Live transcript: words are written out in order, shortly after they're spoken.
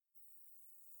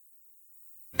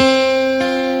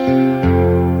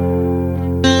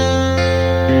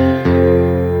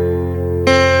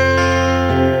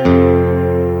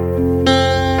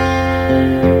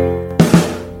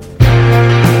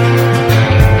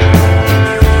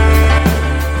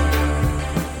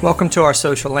Welcome to our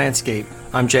social landscape.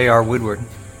 I'm J.R. Woodward.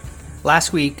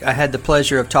 Last week, I had the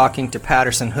pleasure of talking to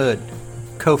Patterson Hood,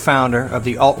 co-founder of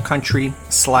the alt-country /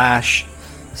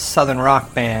 southern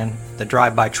rock band, the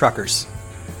Drive-By Truckers.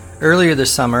 Earlier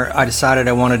this summer, I decided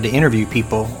I wanted to interview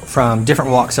people from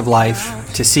different walks of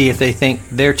life to see if they think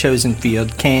their chosen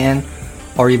field can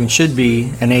or even should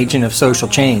be an agent of social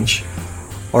change,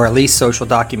 or at least social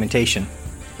documentation.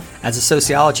 As a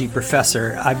sociology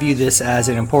professor, I view this as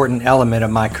an important element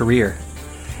of my career.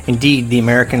 Indeed, the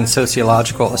American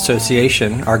Sociological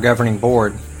Association, our governing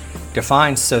board,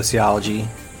 defines sociology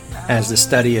as the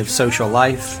study of social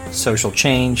life, social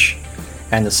change,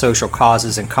 and the social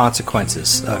causes and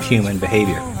consequences of human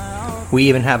behavior. We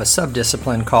even have a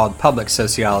subdiscipline called public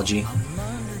sociology,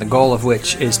 the goal of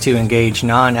which is to engage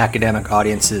non-academic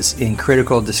audiences in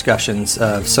critical discussions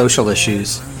of social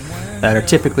issues that are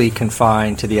typically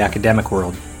confined to the academic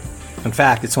world. In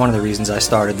fact, it's one of the reasons I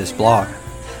started this blog.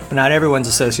 But not everyone's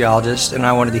a sociologist, and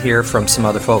I wanted to hear from some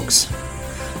other folks.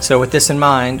 So with this in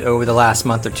mind, over the last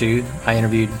month or two, I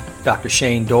interviewed Dr.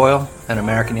 Shane Doyle, an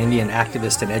American Indian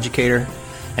activist and educator,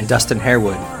 and Dustin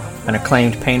Harewood, an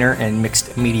acclaimed painter and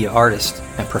mixed media artist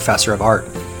and professor of art.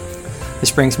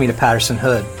 This brings me to Patterson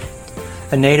Hood.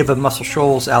 A native of Muscle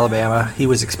Shoals, Alabama, he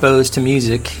was exposed to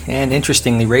music and,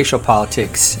 interestingly, racial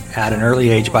politics at an early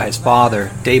age by his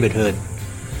father, David Hood.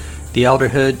 The elder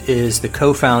Hood is the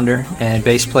co-founder and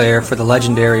bass player for the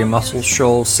legendary Muscle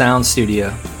Shoals Sound Studio,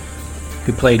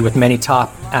 who played with many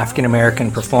top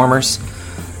African-American performers,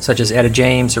 such as Etta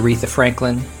James, Aretha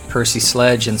Franklin, Percy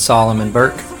Sledge, and Solomon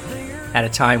Burke, at a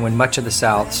time when much of the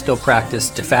South still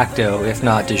practiced de facto, if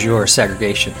not de jure,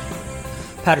 segregation.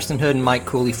 Patterson Hood and Mike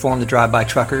Cooley formed the Drive-By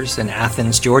Truckers in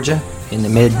Athens, Georgia in the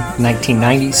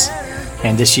mid-1990s,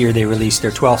 and this year they released their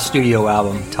 12th studio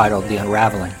album titled The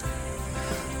Unraveling.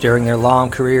 During their long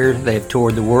career, they have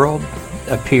toured the world,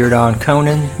 appeared on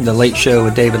Conan, The Late Show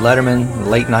with David Letterman,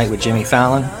 Late Night with Jimmy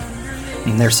Fallon,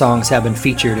 and their songs have been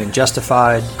featured in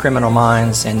Justified, Criminal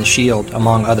Minds, and The Shield,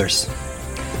 among others.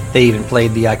 They even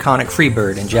played the iconic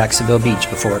Freebird in Jacksonville Beach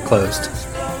before it closed.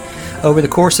 Over the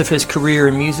course of his career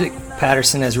in music,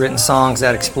 Patterson has written songs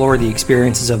that explore the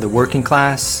experiences of the working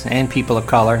class and people of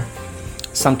color,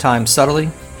 sometimes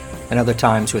subtly and other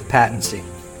times with patency.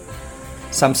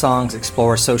 Some songs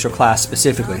explore social class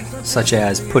specifically, such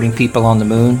as Putting People on the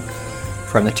Moon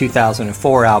from the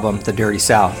 2004 album The Dirty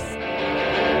South.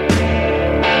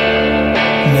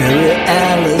 Mary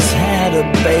Alice had a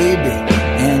baby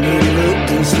and he looked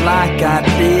just like I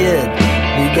did.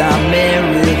 We got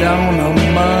married on a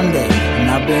Monday and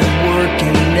I've been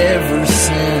working ever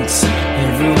since.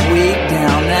 Every week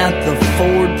down at the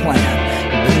Ford plant,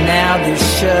 but now they're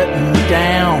shutting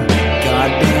down.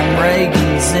 Goddamn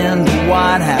Reagan's in the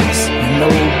White House and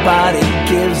nobody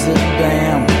gives a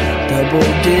damn.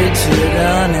 Double-digit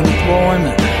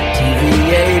unemployment,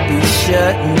 TVA be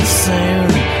shutting soon.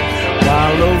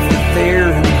 While over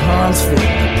there in Huntsville,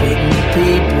 they're putting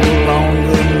people on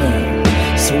the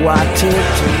moon. So I took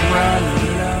to running.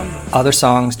 Other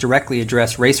songs directly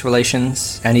address race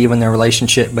relations and even the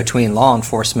relationship between law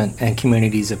enforcement and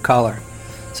communities of color,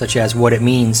 such as What It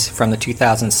Means from the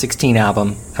 2016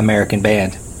 album American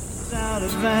Band. Out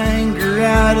of anger,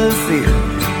 out of fear.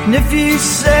 And if you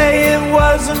say it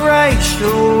wasn't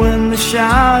racial when they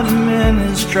shot him in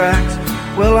his tracks,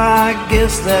 well, I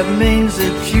guess that means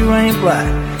that you ain't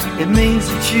black. It means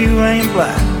that you ain't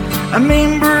black. I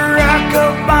mean, Barack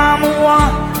Obama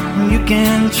won. You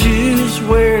can choose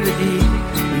where to eat,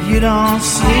 but you don't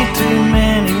see too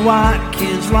many white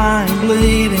kids lying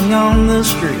bleeding on the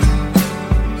street.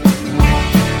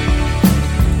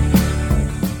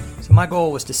 So my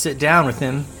goal was to sit down with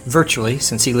him virtually,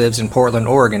 since he lives in Portland,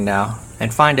 Oregon now,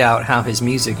 and find out how his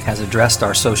music has addressed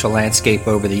our social landscape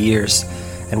over the years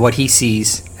and what he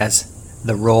sees as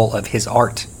the role of his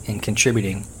art in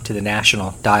contributing to the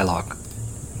national dialogue.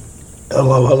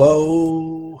 Hello,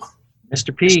 hello.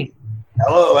 Mr. P.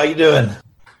 Hello, how you doing?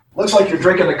 Looks like you're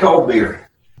drinking a cold beer.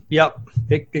 Yep.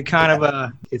 It kind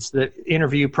of, it's the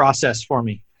interview process for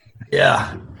me.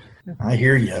 Yeah, I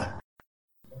hear you.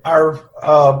 Our,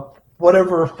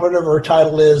 whatever her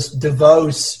title is,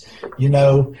 DeVos, you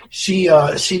know, she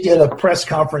did a press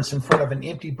conference in front of an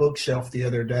empty bookshelf the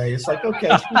other day. It's like,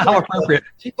 okay,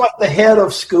 she's like the head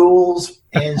of schools,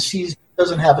 and she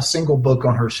doesn't have a single book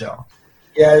on her shelf.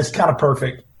 Yeah, it's kind of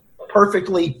perfect.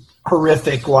 Perfectly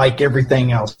horrific like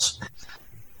everything else.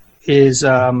 is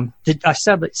saw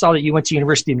that you went to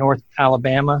University of North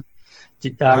Alabama.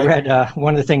 I read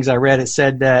one of the things I read. It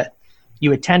said that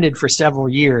you attended for several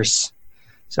years.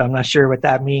 So I'm not sure what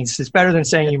that means. It's better than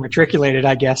saying you matriculated,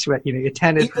 I guess, but you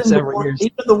attended for several years.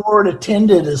 Even the word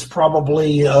attended is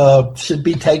probably should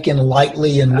be taken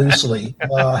lightly and loosely.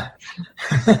 I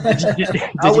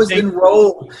was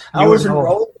enrolled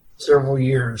several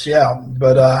years, yeah,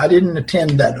 but I didn't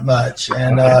attend that much,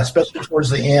 and especially towards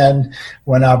the end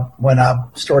when I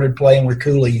started playing with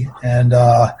Cooley, and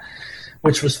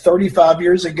which was 35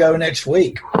 years ago next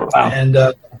week. Wow. And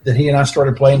that he and I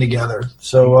started playing together.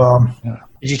 So.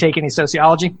 Did you take any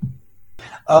sociology?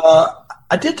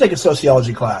 I did take a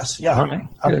sociology class, yeah.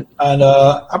 Okay,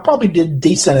 I probably did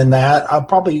decent in that.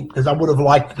 Because I would have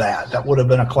liked that. That would have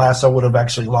been a class I would have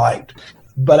actually liked.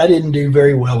 But I didn't do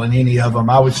very well in any of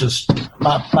them. I was just,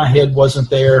 my head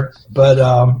wasn't there. But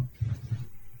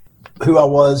who I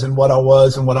was and what I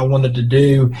wanted to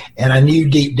do. And I knew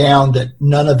deep down that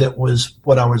none of it was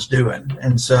what I was doing.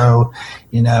 And so,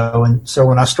 when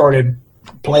I started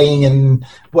playing in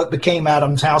what became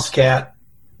Adam's House Cat,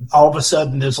 all of a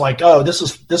sudden it's like, oh, this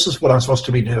is what I'm supposed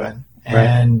to be doing.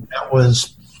 And that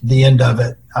was the end of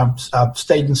it. I've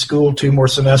stayed in school 2 more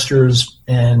semesters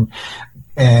and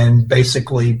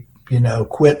basically,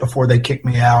 quit before they kicked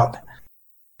me out.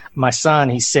 My son,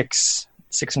 he's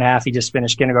 6.5. He just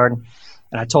finished kindergarten.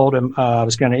 And I told him I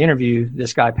was going to interview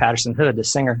this guy, Patterson Hood, the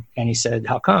singer. And he said,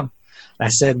 how come? I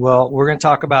said, well, we're going to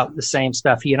talk about the same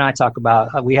stuff he and I talk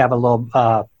about. We have a little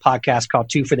podcast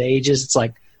called Two for the Ages. It's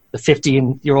like the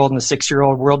 50-year-old and the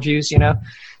 6-year-old worldviews,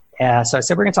 So I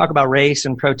said, we're going to talk about race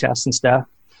and protests and stuff.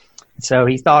 So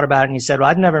he thought about it and he said, well,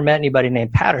 I've never met anybody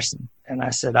named Patterson. And I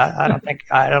said, I don't think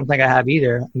I have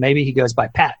either. Maybe he goes by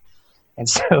Pat. And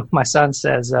so my son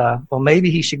says, well, maybe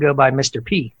he should go by Mr.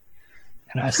 P.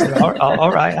 And I said,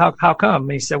 all right, how come?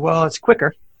 And he said, well, it's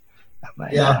quicker.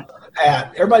 Yeah.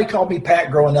 Pat. Everybody called me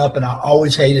Pat growing up, and I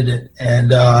always hated it.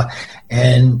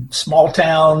 And small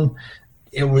town,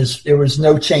 it was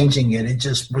no changing it. It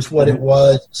just was what it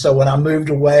was. So when I moved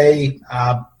away,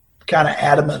 I kind of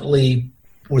adamantly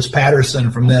was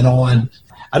Patterson from then on.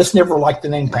 I just never liked the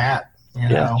name Pat.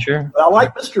 Yeah, sure. But I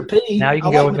like Mr. P. Now you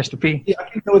can go with Mr. P. Yeah, I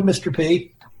can go with Mr.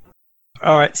 P.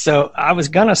 All right. So I was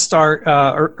going to start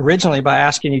originally by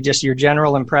asking you just your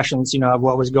general impressions, of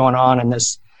what was going on in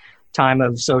this time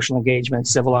of social engagement,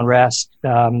 civil unrest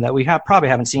that we probably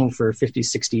haven't seen for 50,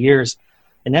 60 years.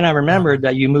 And then I remembered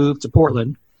that you moved to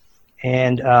Portland.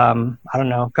 And I don't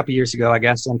know, a couple of years ago, I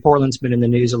guess, and Portland's been in the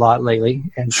news a lot lately.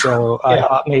 And so I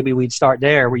thought maybe we'd start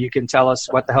there where you can tell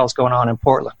us what the hell's going on in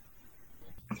Portland.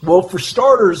 Well, for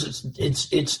starters,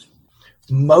 it's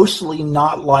mostly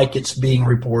not like it's being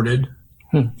reported.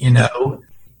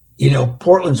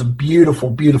 Portland's a beautiful,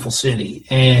 beautiful city,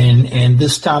 and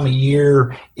this time of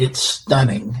year, it's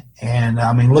stunning. And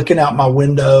I mean, looking out my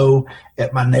window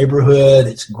at my neighborhood,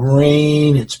 it's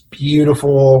green, it's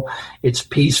beautiful, it's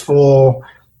peaceful.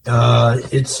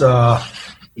 It's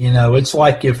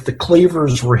like if the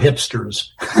Cleavers were hipsters.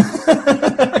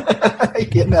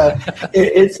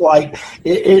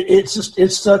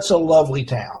 It's such a lovely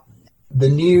town. The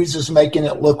news is making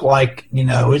it look like,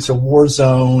 it's a war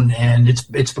zone, and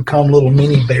it's become a little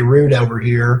mini Beirut over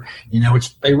here.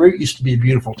 Beirut used to be a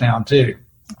beautiful town too.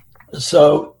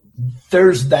 So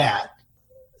there's that.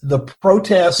 The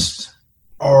protests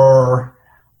are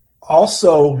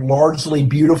also largely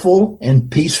beautiful and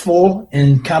peaceful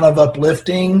and kind of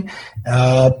uplifting.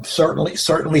 Certainly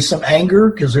some anger,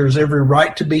 because there's every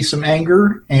right to be some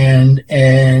anger,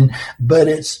 but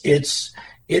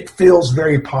it feels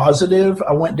very positive.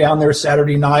 I went down there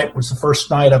Saturday night. It was the first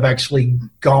night I've actually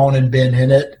gone and been in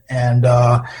it. And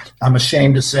I'm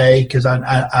ashamed to say, because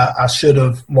I should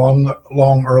have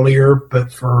long earlier,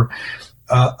 but for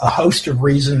a host of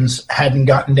reasons, hadn't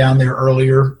gotten down there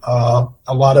earlier.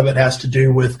 A lot of it has to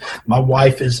do with my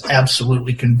wife is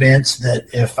absolutely convinced that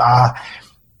if I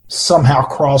somehow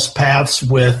cross paths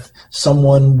with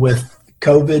someone with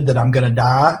COVID, that I'm going to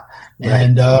die. Right.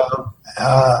 And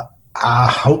I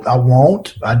hope I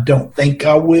won't. I don't think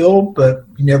I will, but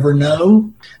you never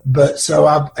know. But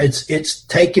so it's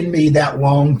taken me that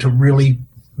long to really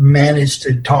manage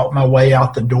to talk my way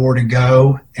out the door to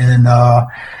go. And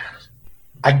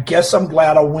I guess I'm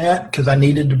glad I went, because I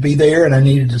needed to be there and I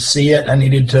needed to see it. I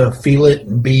needed to feel it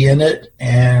and be in it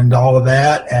and all of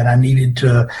that. And I needed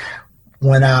to,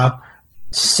 when I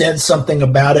said something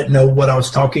about it, know what I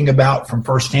was talking about from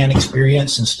firsthand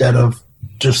experience instead of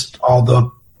just all the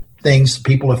things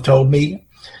people have told me.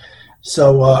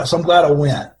 So I'm glad I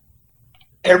went.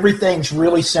 Everything's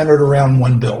really centered around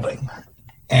one building,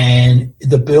 and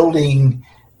the building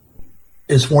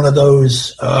is one of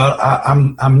those.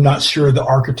 I'm not sure the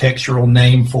architectural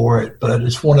name for it, but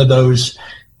it's one of those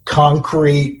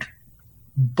concrete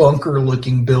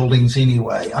bunker-looking buildings.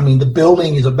 Anyway, I mean, the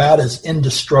building is about as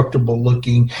indestructible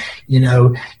looking.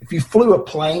 If you flew a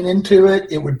plane into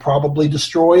it, it would probably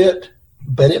destroy it,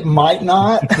 but it might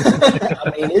not.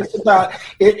 I mean, it's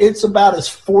about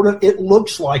as it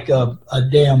looks like a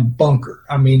damn bunker.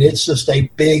 I mean, it's just a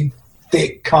big,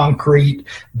 thick concrete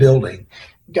building.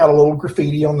 Got a little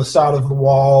graffiti on the side of the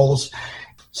walls.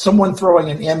 Someone throwing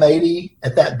an M80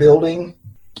 at that building,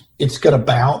 it's going to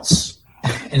bounce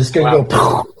and it's going to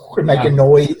go and make a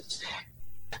noise.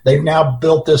 They've now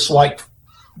built this like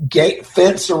gate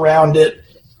fence around it,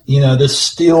 this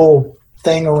steel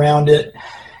thing around it.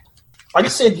 Like I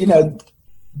said,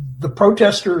 the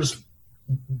protesters,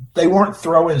 they weren't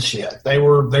throwing shit. They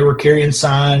were carrying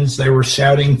signs. They were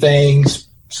shouting things,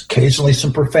 occasionally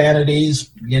some profanities,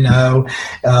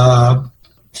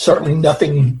 certainly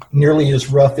nothing nearly as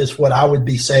rough as what I would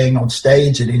be saying on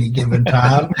stage at any given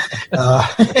time,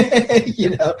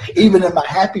 even in my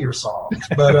happier songs.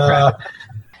 But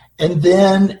and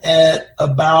then at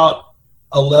about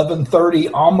 11:30,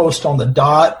 almost on the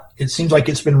dot, it seems like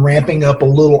it's been ramping up a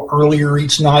little earlier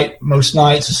each night. Most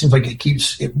nights, it seems like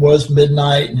it was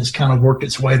midnight and it's kind of worked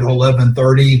its way to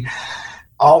 11:30.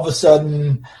 All of a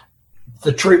sudden,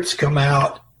 the troops come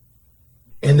out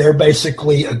and they're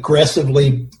basically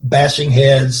aggressively bashing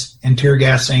heads and tear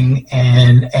gassing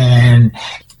and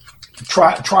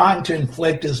trying to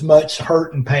inflict as much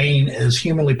hurt and pain as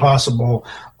humanly possible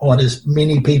on as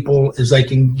many people as they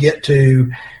can get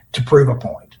to prove a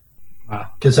point. Wow.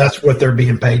 Because that's what they're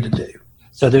being paid to do.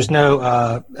 So there's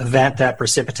no event that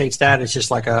precipitates that. It's just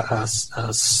like a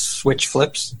switch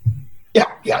flips. Yeah.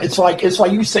 It's like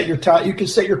you set your time. You can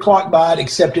set your clock by it,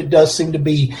 except it does seem to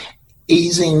be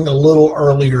easing a little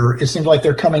earlier. It seems like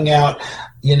they're coming out,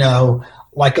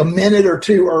 like a minute or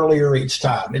two earlier each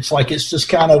time. It's like it's just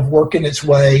kind of working its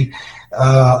way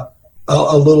a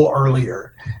little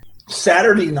earlier.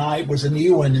 Saturday night was a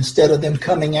new one. Instead of them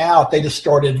coming out, they just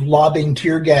started lobbing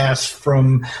tear gas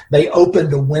they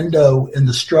opened a window in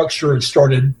the structure and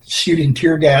started shooting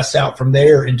tear gas out from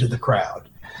there into the crowd.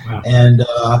 Wow. And,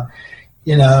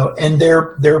 and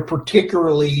they're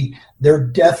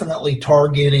definitely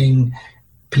targeting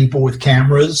people with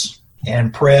cameras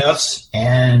and press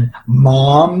and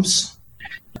moms.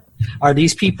 Are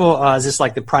these people, is this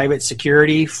like the private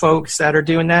security folks that are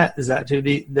doing that? Is that to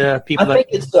the people? I think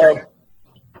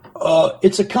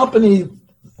it's a company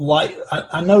like,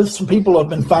 I know some people have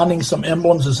been finding some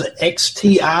emblems as an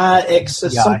XTI.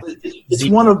 It's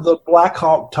one of the Black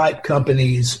Hawk type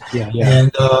companies. Yeah.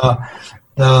 And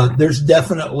there's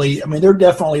definitely, they're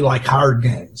definitely like hired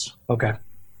guns. Okay.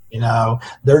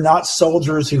 They're not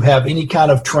soldiers who have any kind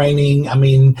of training.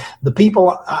 The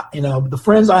people, the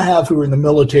friends I have who are in the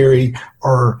military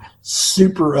are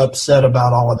super upset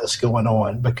about all of this going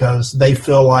on because they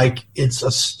feel like it's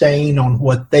a stain on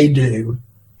what they do.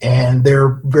 And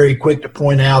they're very quick to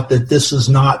point out that this is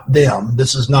not them.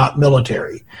 This is not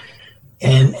military.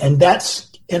 And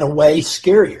that's in a way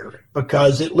scarier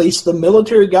because at least the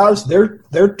military guys,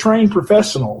 they're trained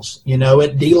professionals,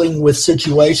 at dealing with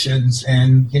situations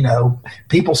and,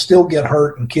 people still get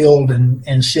hurt and killed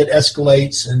and shit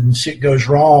escalates and shit goes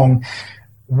wrong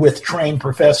with trained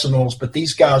professionals. But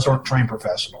these guys aren't trained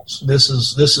professionals. This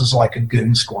is like a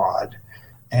goon squad.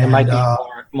 And there might be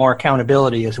more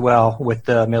accountability as well with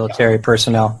the military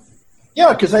personnel.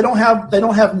 Yeah, because they don't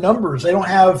have numbers. They don't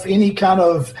have any kind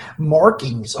of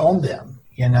markings on them.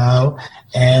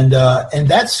 And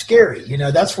that's scary.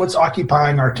 That's what's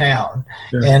occupying our town.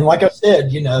 Sure. And like I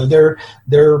said,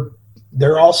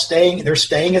 they're all staying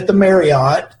at the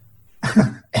Marriott,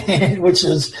 which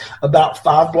is about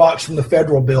 5 blocks from the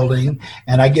Federal Building.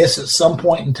 And I guess at some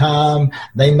point in time,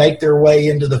 they make their way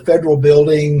into the Federal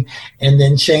Building and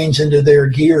then change into their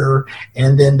gear.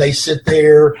 And then they sit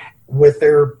there with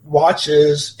their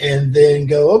watches and then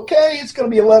go, okay, it's going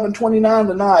to be 11:29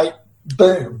 tonight.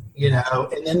 Boom,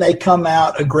 and then they come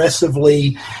out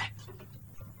aggressively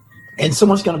and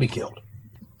someone's going to be killed.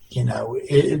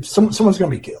 Someone's going to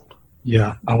be killed.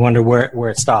 Yeah. I wonder where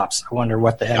it stops. I wonder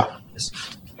what the hell it is.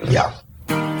 Yeah.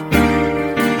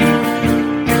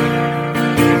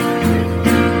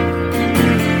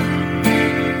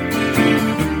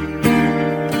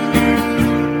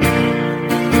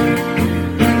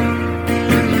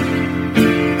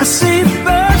 I see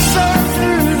birds soar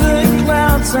through the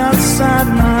clouds outside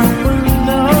my window.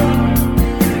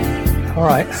 All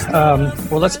right.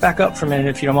 Well, let's back up for a minute,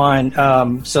 if you don't mind.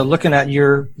 So looking at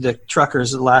the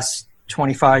truckers the last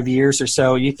 25 years or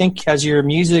so, you think has your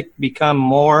music become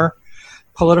more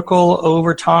political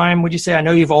over time, would you say? I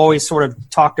know you've always sort of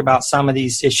talked about some of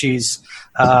these issues,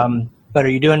 but are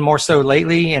you doing more so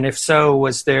lately? And if so,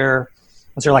 was there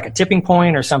like a tipping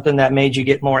point or something that made you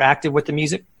get more active with the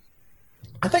music?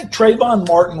 I think Trayvon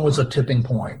Martin was a tipping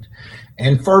point,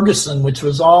 and Ferguson, which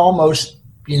was almost,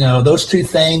 those two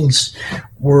things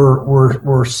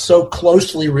were so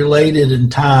closely related in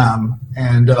time,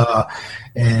 and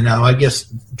I guess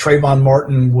Trayvon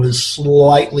Martin was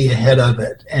slightly ahead of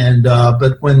it, and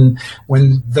but when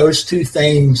those two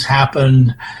things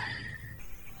happened,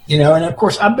 and of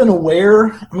course I've been aware,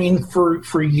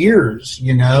 for years,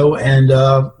 and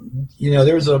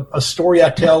there's a story I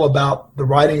tell about the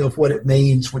writing of What It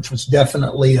Means, which was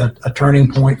definitely a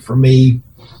turning point for me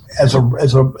as a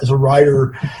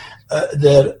writer,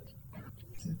 that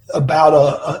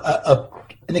about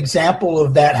an example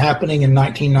of that happening in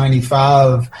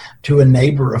 1995 to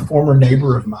a former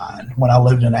neighbor of mine when I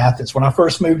lived in Athens. When I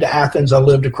first moved to Athens, I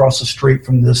lived across the street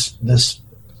from this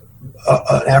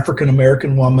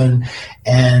African-American woman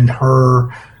and her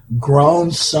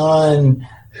grown son,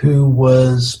 who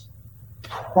was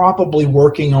probably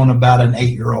working on about an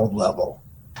 8-year-old level,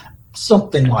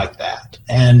 something like that.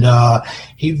 And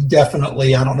he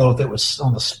definitely, I don't know if it was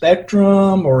on the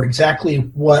spectrum or exactly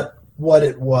what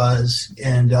it was,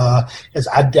 and because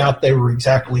I doubt they were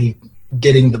exactly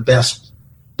getting the best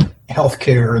health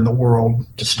care in the world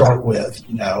to start with,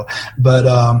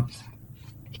 but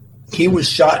he was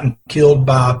shot and killed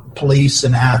by police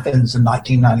in Athens in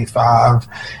 1995.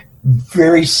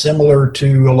 Very similar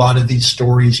to a lot of these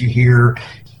stories you hear.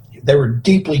 They were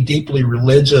deeply, deeply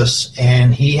religious,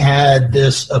 and he had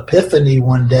this epiphany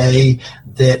one day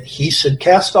that he should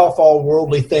cast off all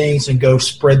worldly things and go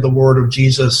spread the word of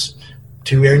Jesus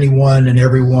to anyone and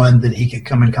everyone that he could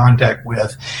come in contact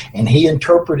with. And he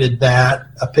interpreted that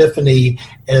epiphany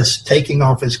as taking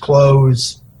off his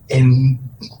clothes and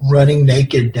running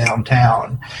naked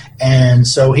downtown. And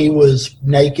so he was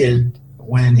naked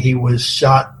when he was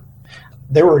shot.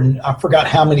 I forgot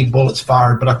how many bullets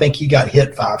fired, but I think he got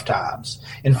hit 5 times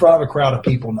in front of a crowd of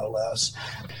people, no less.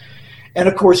 And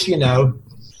of course,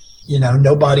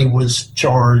 nobody was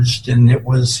charged, and it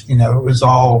was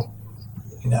all,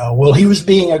 well, he was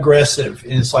being aggressive.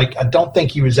 And it's like, I don't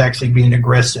think he was actually being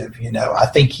aggressive. I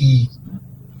think he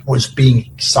was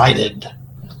being excited,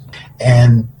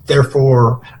 and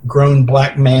therefore grown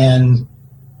black man,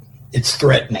 it's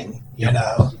threatening.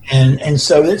 And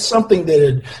so it's something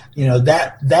that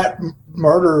that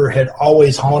murder had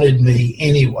always haunted me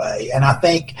anyway. And I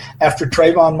think after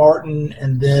Trayvon Martin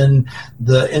and then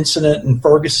the incident in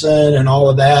Ferguson and all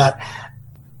of that,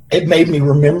 it made me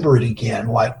remember it again.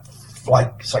 Like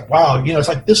it's like, wow, it's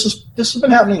like this has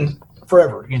been happening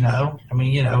forever. It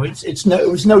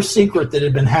was no secret that it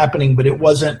had been happening, but it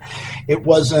wasn't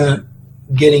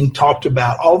getting talked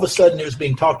about. All of a sudden it was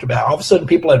being talked about. All of a sudden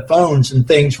people had phones and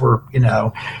things were,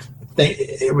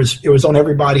 it was on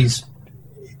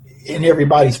in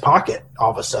everybody's pocket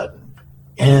all of a sudden.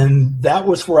 And that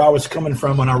was where I was coming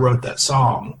from when I wrote that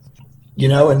song.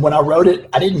 And when I wrote it,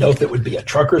 I didn't know if it would be a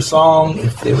trucker song,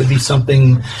 if it would be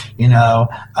something,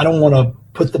 I don't want to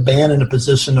put the band in a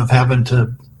position of having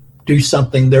to do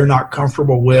something they're not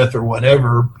comfortable with or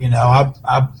whatever.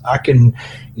 I can,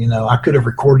 I could have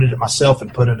recorded it myself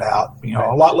and put it out.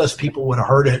 A lot less people would have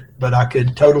heard it, but I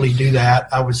could totally do that.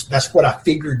 That's what I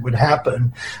figured would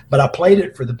happen. But I played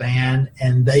it for the band,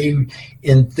 and they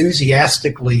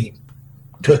enthusiastically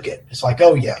took it. It's like,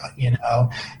 oh yeah,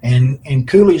 and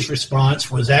Cooley's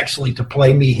response was actually to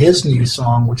play me his new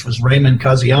song, which was Raymond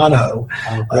Casiano.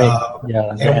 Oh, great.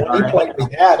 And when he played me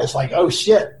that, it's like, oh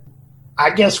shit,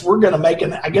 I guess we're going to make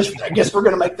I guess we're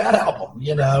going to make that album,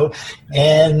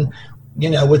 and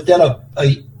within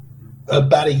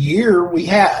about a year we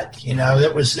had,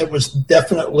 it was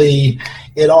definitely,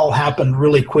 it all happened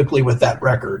really quickly with that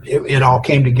record. It all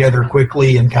came together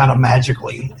quickly and kind of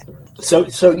magically. So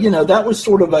that was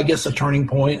sort of, I guess, a turning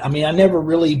point. I never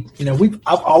really,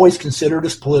 I've always considered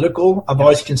us political. I've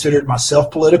always considered myself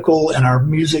political, and our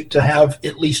music to have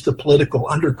at least a political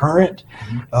undercurrent.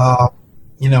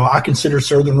 I consider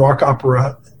Southern Rock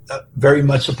Opera very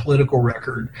much a political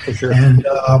record. For sure.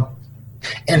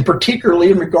 And particularly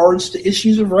in regards to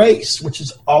issues of race, which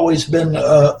has always been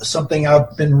something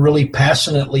I've been really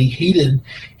passionately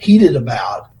heated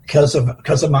about because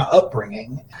of my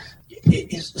upbringing.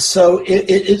 So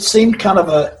it seemed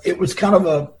it was kind of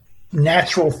a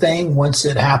natural thing once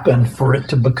it happened for it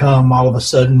to become all of a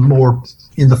sudden more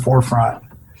in the forefront.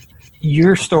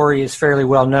 Your story is fairly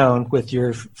well known with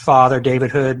your father, David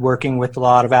Hood, working with a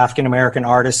lot of African-American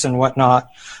artists and whatnot.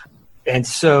 And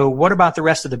so what about the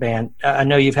rest of the band? I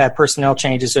know you've had personnel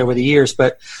changes over the years,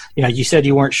 but you said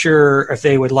you weren't sure if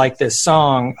they would like this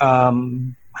song.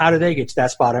 How did they get to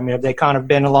that spot? I mean, have they kind of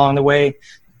been along the way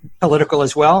political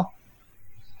as well?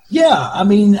 Yeah, I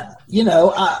mean,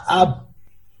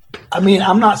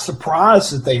 I'm not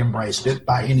surprised that they embraced it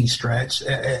by any stretch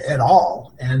at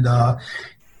all. And I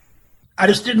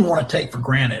just didn't want to take for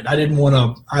granted. I didn't want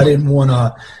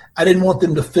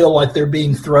them to feel like they're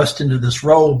being thrust into this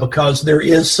role, because there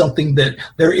is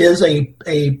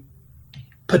a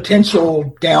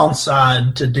potential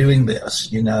downside to doing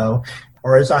this,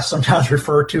 or as I sometimes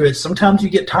refer to it, sometimes you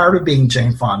get tired of being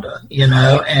Jane Fonda,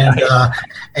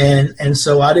 and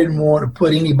so I didn't want to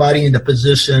put anybody in a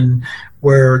position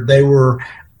where they were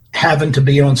having to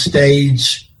be on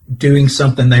stage doing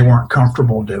something they weren't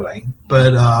comfortable doing.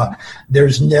 But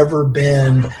there's never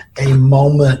been a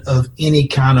moment of any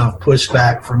kind of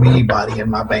pushback from anybody in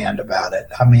my band about it.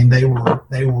 I mean, they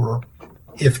were,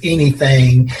 if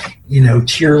anything,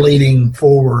 cheerleading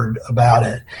forward about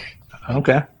it.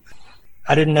 Okay.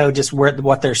 I didn't know just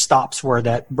what their stops were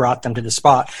that brought them to the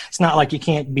spot. It's not like you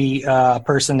can't be a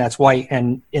person that's white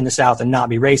and in the South and not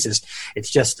be racist. It's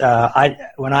just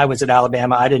when I was at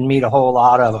Alabama, I didn't meet a whole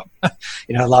lot of them.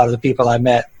 A lot of the people I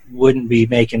met wouldn't be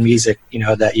making music,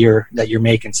 that you're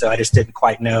making. So I just didn't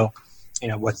quite know,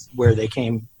 where they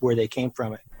came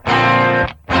from it.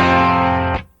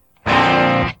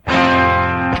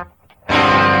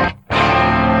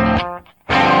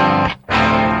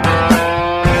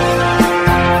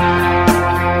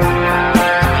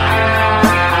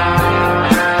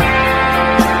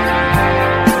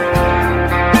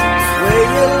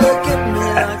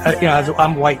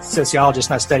 I'm a white sociologist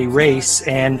and I study race,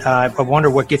 and I wonder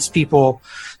what gets people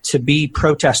to be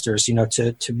protesters,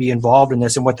 to be involved in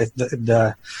this, and what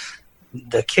the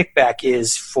kickback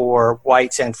is for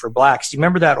whites and for blacks. Do you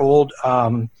remember that old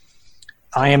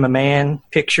I Am a Man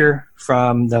picture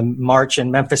from the march in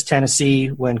Memphis, Tennessee,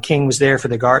 when King was there for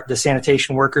the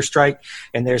sanitation worker strike?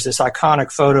 And there's this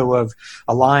iconic photo of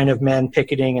a line of men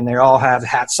picketing, and they all have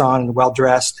hats on and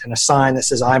well-dressed, and a sign that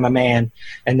says, I'm a man.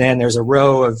 And then there's a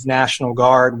row of National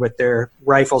Guard with their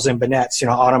rifles and bayonets,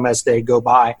 on them as they go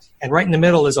by. And right in the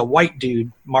middle is a white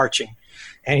dude marching.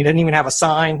 And he doesn't even have a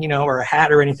sign, or a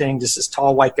hat or anything, just this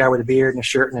tall white guy with a beard and a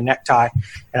shirt and a necktie.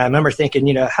 And I remember thinking,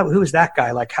 who is that guy?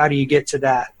 Like, how do you get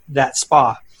to that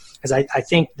spot? Because I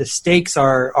think the stakes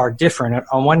are different.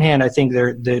 On one hand, I think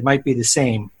they might be the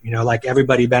same, like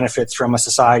everybody benefits from a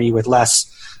society with less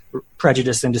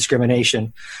prejudice and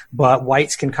discrimination, but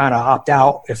whites can kind of opt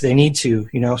out if they need to,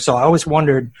 So I always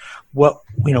wondered what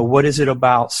is it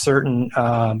about certain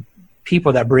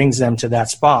people that brings them to that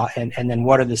spot, and then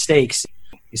what are the stakes?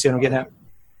 You see what I'm getting at?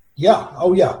 Yeah.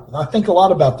 Oh, yeah. I think a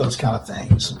lot about those kind of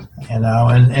things, and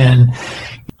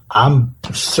I'm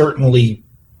certainly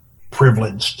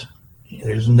privileged.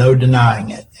 There's no denying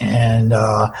it. And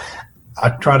I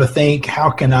try to think, how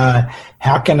can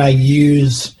I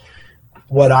use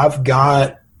what I've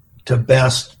got to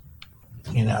best,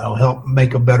 help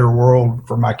make a better world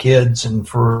for my kids and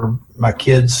for my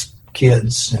kids'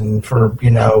 kids, and for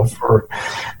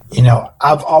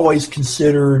I've always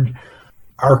considered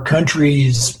our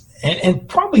country's and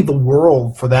probably the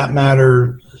world for that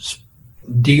matter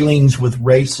dealings with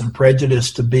race and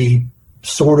prejudice to be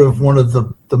sort of one of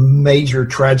the major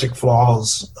tragic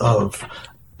flaws of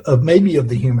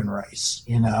the human race,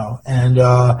 and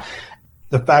the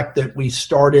fact that we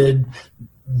started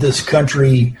this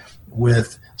country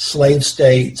with slave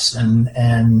states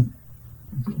and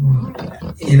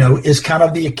is kind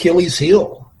of the Achilles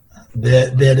heel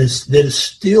that is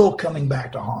still coming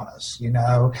back to haunt us,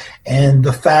 and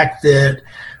the fact that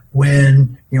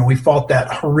when we fought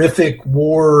that horrific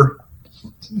war,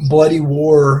 bloody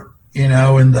war,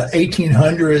 in the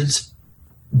 1800s,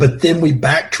 but then we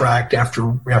backtracked after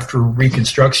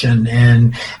Reconstruction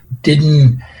and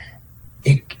didn't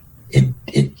make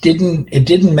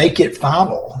it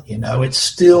final. It's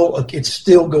still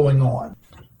going on.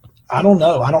 I don't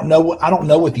know. I don't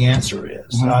know what the answer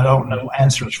is. Mm-hmm. I don't know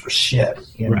answers for shit.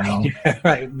 Right.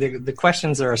 Right. The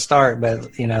questions are a start,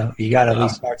 but you got to at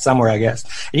least start somewhere, I guess.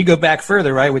 And you go back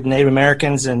further, right, with Native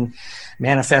Americans and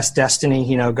manifest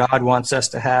destiny. God wants us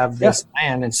to have this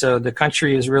land, and so the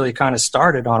country is really kind of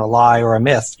started on a lie or a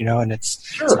myth. And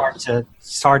it's hard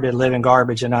to live in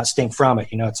garbage and not stink from it.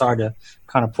 It's hard to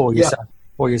kind of pull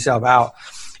yourself out.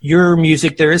 Your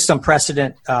music, there is some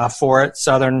precedent for it.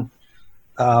 Southern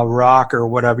rock or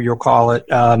whatever you'll call it.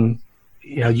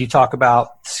 You talk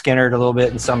about Skinner a little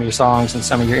bit in some of your songs and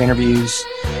some of your interviews.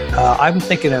 I'm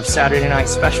thinking of Saturday Night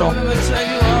Special.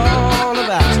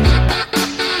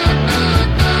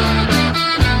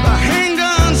 My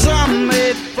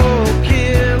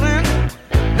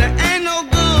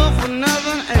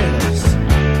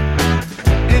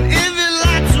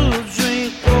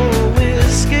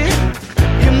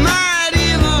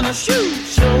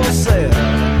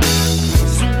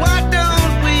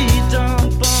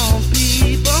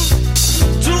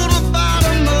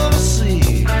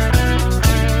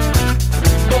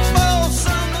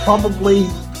probably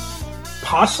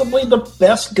possibly the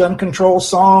best gun control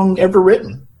song ever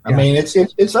written. I mean,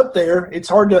 it's up there. It's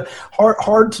hard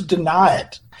to deny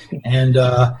it. And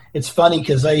it's funny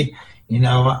because they,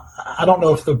 I don't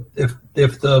know if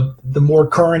the more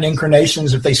current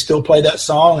incarnations, if they still play that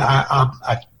song,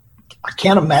 I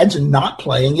can't imagine not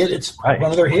playing it. It's one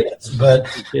of their hits, but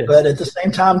at the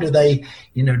same time, do they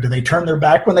turn their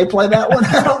back when they play that one?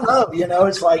 I don't know.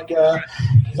 It's like,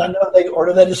 cause I know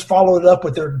do they just follow it up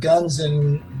with their Guns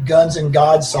and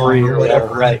God song or whatever.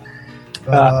 Right.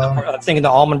 Thinking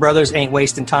the Allman Brothers, Ain't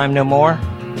Wasting Time No More.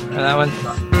 That one.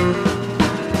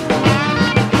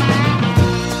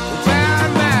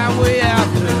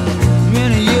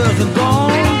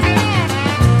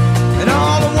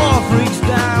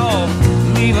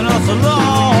 Leaving us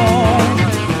alone.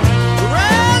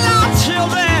 Raise our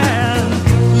children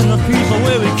in a peaceful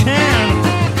way we can.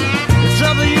 It's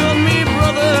up to you and me,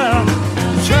 brother.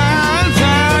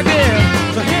 Try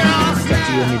again. So here I stand. It's up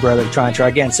to you and me, brother. Try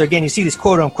again. So again, you see these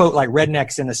quote unquote like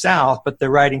rednecks in the South, but they're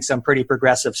writing some pretty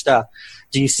progressive stuff.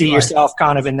 Do you see yourself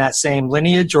kind of in that same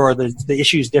lineage, or the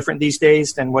issues different these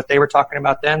days than what they were talking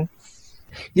about then?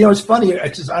 It's funny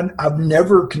because I've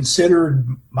never considered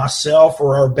myself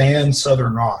or our band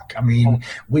Southern rock. I mean,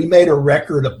 we made a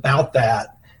record about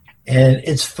that, and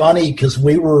it's funny because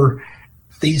we were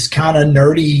these kind of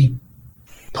nerdy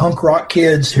punk rock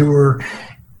kids who were,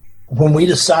 when we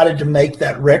decided to make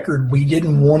that record, we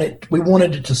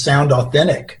wanted it to sound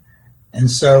authentic. And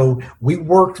so we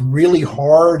worked really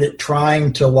hard at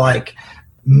trying to like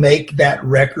make that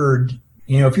record.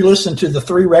 If you listen to the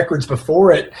 3 records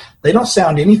before it, they don't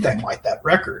sound anything like that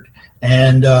record.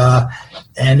 And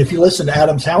if you listen to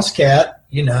Adam's House Cat,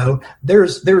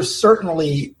 there's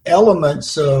certainly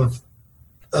elements of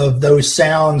those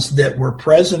sounds that were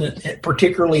present,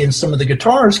 particularly in some of the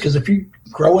guitars. Because if you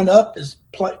growing up in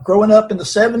the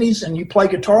 70s and you play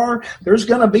guitar, there's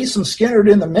going to be some Skynyrd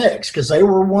in the mix because they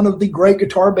were one of the great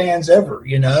guitar bands ever,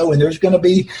 and there's going to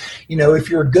be, if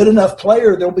you're a good enough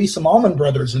player, there'll be some Allman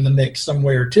Brothers in the mix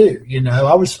somewhere too. I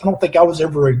don't think I was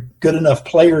ever a good enough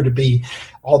player to be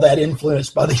all that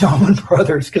influenced by the Allman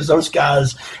Brothers because those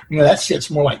guys, that shit's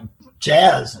more like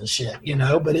jazz and shit,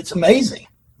 but it's amazing.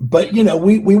 But,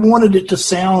 we wanted it to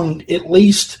sound at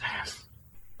least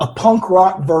a punk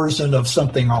rock version of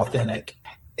something authentic.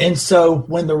 And so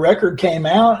when the record came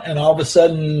out and all of a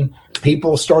sudden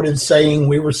people started saying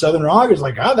we were Southern rock, it's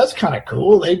like, oh, that's kind of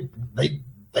cool.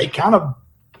 They kind of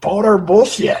bought our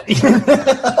bullshit,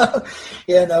 but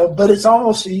it's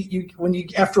almost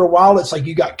after a while, it's like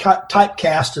you got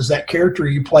typecast as that character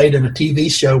you played in a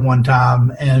TV show one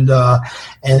time. And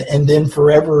then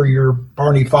forever you're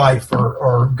Barney Fife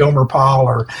or Gomer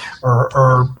Pyle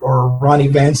or Ronnie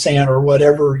Van Sant or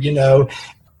whatever,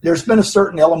 there's been a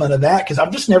certain element of that because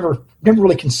I've just never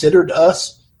really considered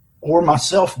us or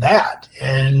myself that.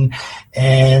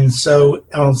 And so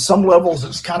on some levels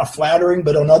it's kind of flattering,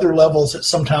 but on other levels it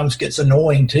sometimes gets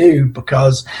annoying too,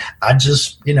 because I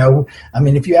just,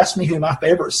 if you ask me who my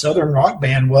favorite Southern rock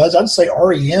band was, I'd say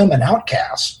REM and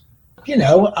Outkast.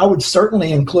 I would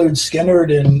certainly include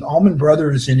Skynyrd and Allman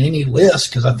Brothers in any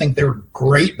list because I think they're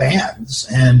great bands.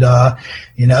 And,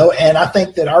 and I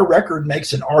think that our record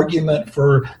makes an argument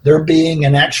for there being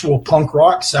an actual punk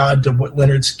rock side to what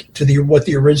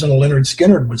the original Lynyrd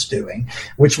Skynyrd was doing,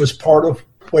 which was part of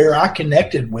where I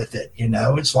connected with it.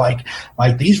 It's like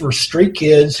these were street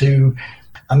kids who,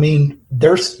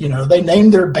 they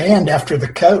named their band after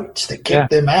the coach that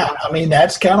kicked them out.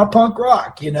 That's kind of punk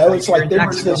rock, it's like there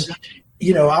was this,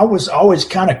 I was always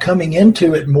kind of coming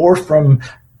into it more from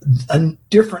a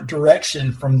different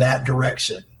direction from that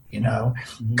direction,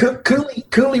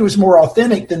 Cooley was more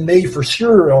authentic than me for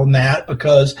sure on that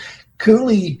because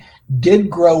Cooley did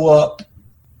grow up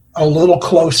a little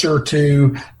closer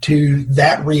to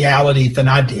that reality than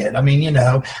I did.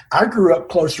 I grew up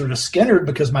closer to Skynyrd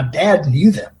because my dad knew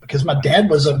them, because my dad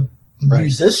was a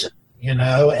musician,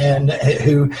 and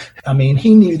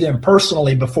he knew them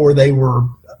personally before they were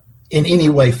in any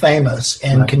way famous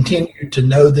and continued to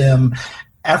know them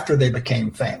after they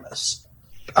became famous.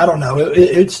 I don't know.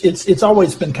 It's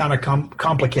always been kind of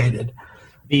complicated.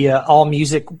 The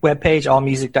AllMusic webpage,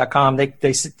 allmusic.com,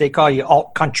 they call you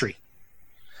alt country.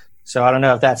 So I don't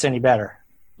know if that's any better.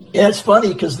 Yeah, it's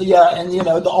funny because the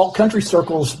alt country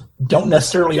circles don't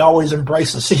necessarily always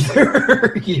embrace us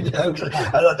either.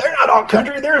 They're not alt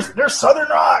country; they're Southern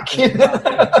rock. And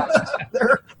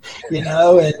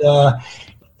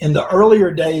in the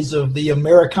earlier days of the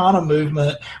Americana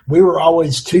movement, we were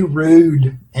always too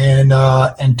rude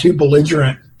and too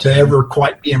belligerent to ever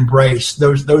quite be embraced.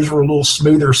 Those were a little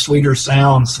smoother, sweeter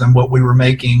sounds than what we were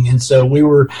making, and so we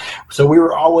were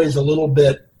always a little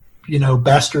bit,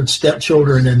 bastard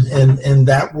stepchildren in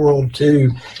that world too.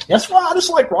 That's why I just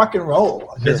like rock and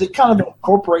roll, because it kind of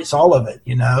incorporates all of it.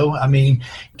 I mean,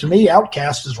 to me,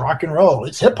 Outkast is rock and roll.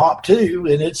 It's hip hop too,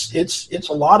 and it's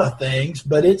a lot of things,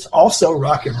 but it's also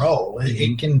rock and roll.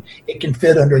 It can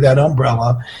fit under that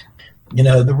umbrella.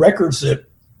 The records that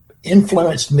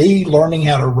influenced me learning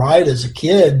how to write as a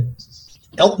kid,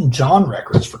 Elton John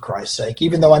records, for Christ's sake.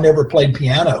 Even though I never played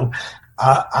piano,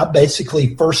 I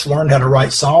basically first learned how to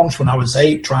write songs when I was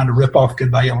 8, trying to rip off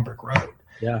Goodbye Yellow Brick Road.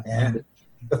 Yeah. And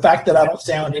the fact that I don't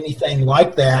sound anything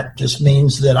like that just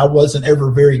means that I wasn't ever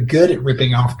very good at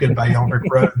ripping off Goodbye Yellow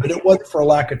Brick Road, but it wasn't for a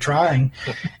lack of trying.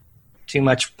 Too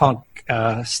much punk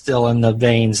still in the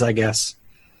veins, I guess.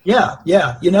 Yeah.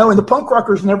 And the punk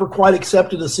rockers never quite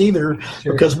accepted us either,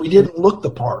 because we didn't look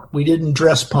the part. We didn't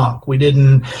dress punk. We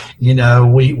didn't, we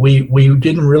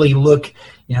didn't really look,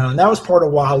 and that was part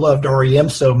of why I loved REM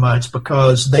so much,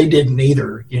 because they didn't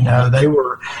either. They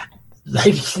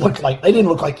just they didn't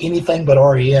look like anything but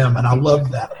REM, and I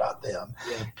loved that about them.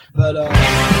 Yeah. But,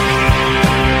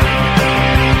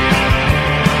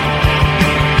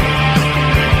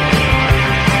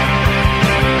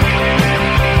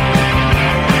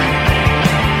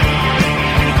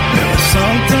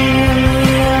 something in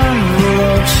the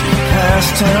envelope she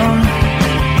passed him,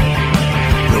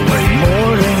 that weighed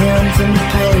more to him than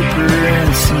paper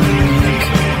and some ink.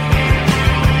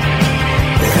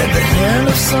 They had the hint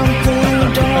of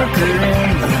something darker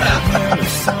and the hint of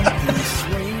something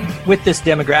sweet. With this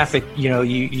demographic,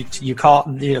 you call,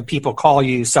 people call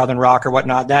you Southern rock or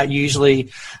whatnot. That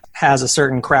usually has a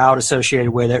certain crowd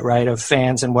associated with it, right, of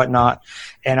fans and whatnot.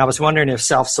 And I was wondering if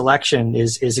self-selection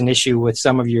is an issue with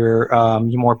some of your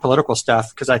more political stuff,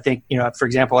 because I think, for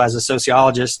example, as a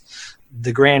sociologist,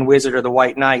 the Grand Wizard or the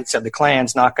White Knights of the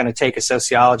Klan's not going to take a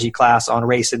sociology class on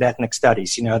race and ethnic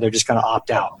studies. They're just going to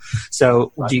opt out.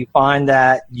 So Do you find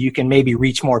that you can maybe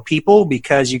reach more people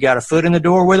because you got a foot in the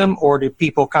door with them, or do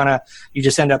people you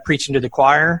just end up preaching to the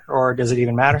choir, or does it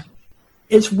even matter?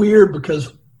 It's weird,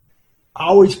 because I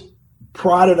always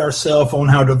prided ourselves on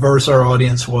how diverse our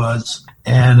audience was.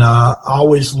 And I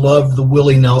always loved the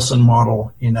Willie Nelson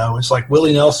model. It's like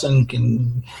Willie Nelson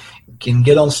can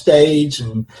get on stage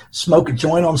and smoke a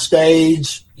joint on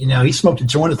stage. He smoked a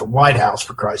joint at the White House,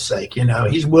 for Christ's sake.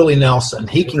 He's Willie Nelson.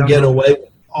 He can get away with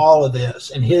all of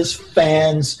this. And his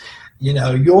fans,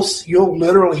 you'll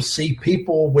literally see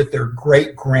people with their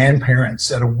great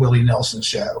grandparents at a Willie Nelson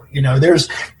show.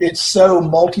 It's so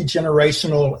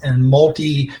multi-generational and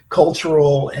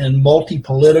multicultural and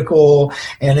multi-political,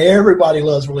 and everybody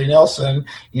loves Willie Nelson,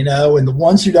 and the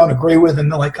ones who don't agree with him,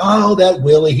 they're like, oh, that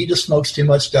Willie, he just smokes too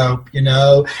much dope,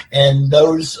 and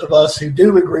those of us who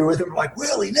do agree with him are like,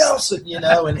 Willie Nelson,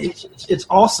 and it's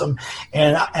awesome.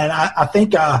 And I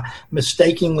think I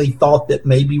mistakenly thought that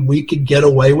maybe we could get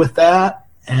away with that.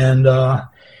 And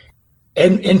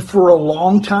for a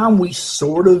long time we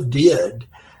sort of did,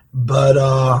 but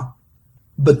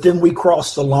then we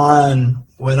crossed the line.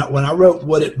 When I wrote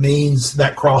What It Means,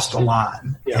 that crossed the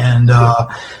line. Yeah. And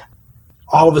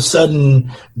all of a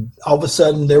sudden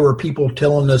there were people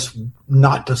telling us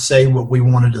not to say what we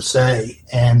wanted to say,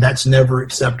 and that's never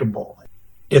acceptable.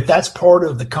 If that's part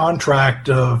of the contract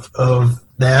of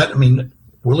that, I mean,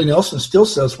 Willie Nelson still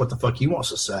says what the fuck he wants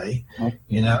to say,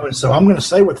 and so I'm going to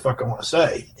say what the fuck I want to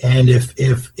say. And if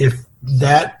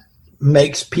that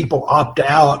makes people opt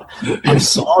out, I'm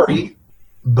sorry,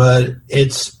 but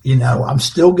it's, I'm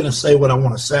still going to say what I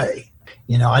want to say.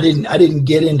 I didn't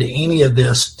get into any of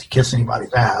this to kiss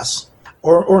anybody's ass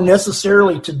or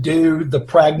necessarily to do the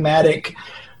pragmatic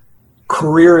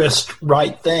careerist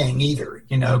right thing either,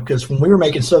 because when we were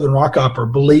making Southern Rock Opera,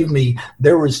 believe me,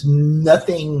 there was no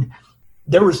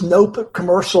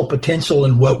commercial potential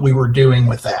in what we were doing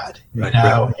with that,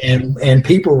 and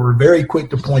people were very quick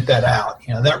to point that out.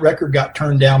 That record got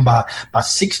turned down by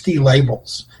 60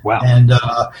 labels. Wow. And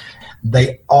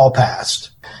they all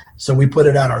passed. So we put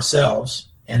it out ourselves,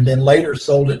 and then later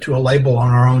sold it to a label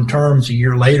on our own terms a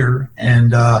year later.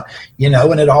 And, and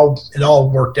it all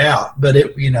worked out, but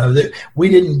that we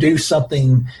didn't do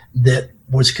something that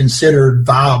was considered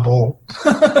viable,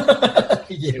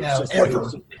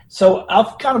 ever. So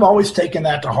I've kind of always taken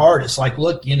that to heart. It's like,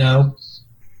 look,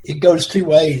 it goes two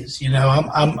ways.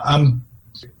 I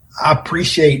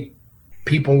appreciate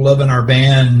people loving our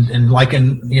band and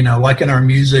liking our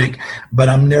music, but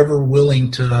I'm never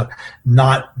willing to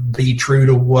not be true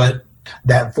to what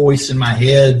that voice in my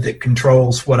head that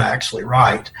controls what I actually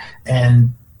write.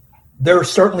 And there are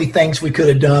certainly things we could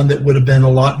have done that would have been a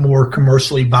lot more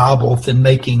commercially viable than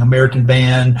making American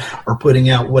Band or putting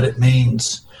out What It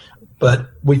Means.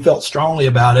 But we felt strongly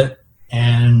about it,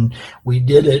 and we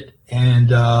did it.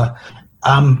 And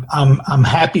I'm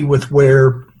happy with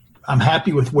where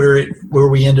where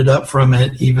we ended up from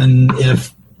it, even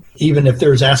if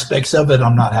there's aspects of it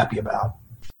I'm not happy about.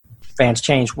 Fans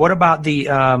change. What about the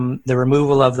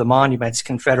removal of the monuments,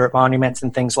 Confederate monuments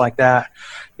and things like that?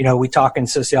 You know, we talk in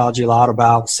sociology a lot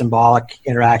about symbolic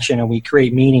interaction, and we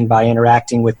create meaning by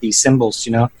interacting with these symbols,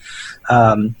 you know.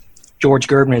 George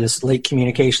Gerbner, this late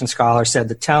communication scholar, said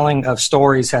the telling of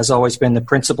stories has always been the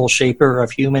principal shaper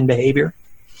of human behavior,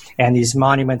 and these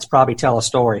monuments probably tell a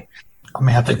story. I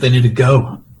mean, I think they need to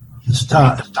go. It's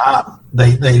time.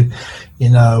 They, you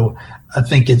know, I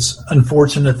think it's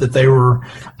unfortunate that they were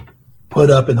put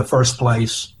up in the first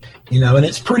place, you know, and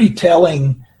it's pretty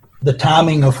telling the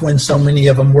timing of when so many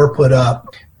of them were put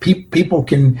up. People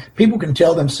can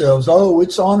tell themselves, oh,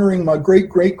 it's honoring my great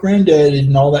granddad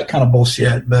and all that kind of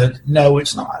bullshit, but no,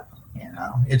 it's not. You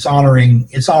know, it's honoring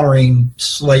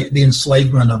the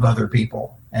enslavement of other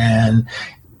people, and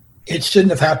it shouldn't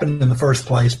have happened in the first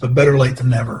place. But better late than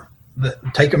never.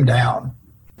 Take them down.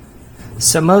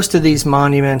 So most of these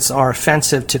monuments are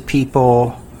offensive to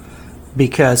people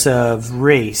because of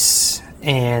race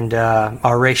and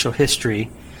our racial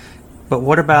history. But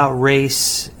what about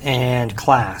race and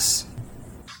class?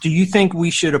 Do you think we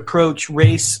should approach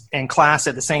race and class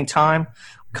at the same time?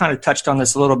 We kind of touched on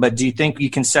this a little bit. Do you think you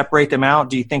can separate them out?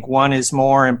 Do you think one is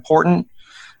more important?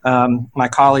 My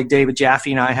colleague David Jaffe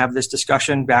and I have this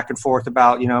discussion back and forth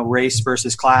about, you know, race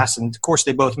versus class, and of course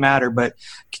they both matter. But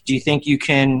do you think you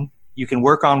can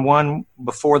work on one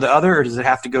before the other, or does it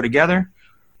have to go together?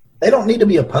 They don't need to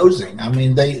be opposing. I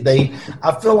mean,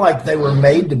 I feel like they were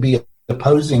made to be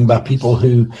opposing by people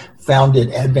who found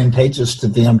it advantageous to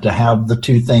them to have the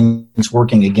two things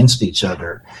working against each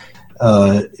other.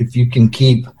 If you can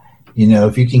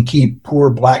keep poor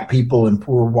black people and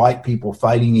poor white people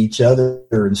fighting each other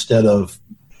instead of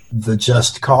the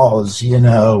just cause, you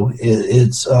know,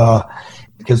 it's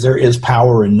because there is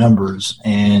power in numbers,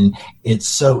 and it's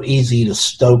so easy to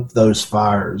stoke those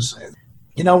fires.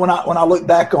 You know, when I look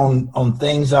back on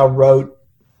things I wrote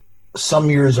some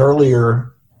years earlier,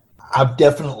 I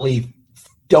definitely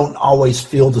don't always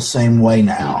feel the same way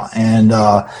now. And,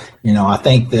 you know, I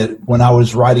think that when I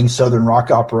was writing Southern rock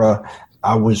opera,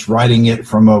 I was writing it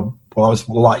I was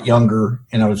a lot younger,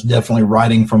 and I was definitely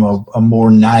writing from a more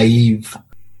naive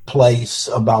place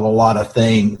about a lot of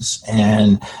things.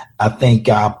 And I think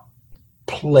I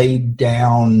played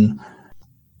down,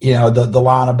 you know, the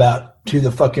line about to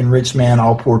the fucking rich man,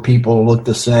 all poor people look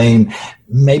the same.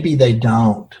 Maybe they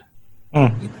don't.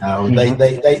 You know,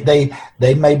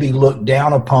 they may be looked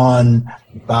down upon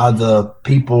by the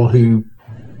people who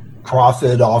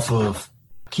profit off of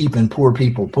keeping poor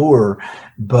people poor,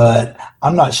 but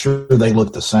I'm not sure they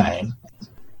look the same.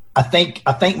 I think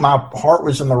my heart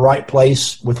was in the right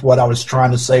place with what I was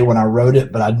trying to say when I wrote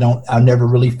it, but I never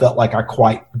really felt like I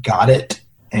quite got it.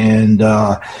 And,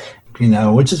 you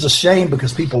know, which is a shame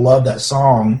because people love that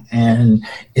song, and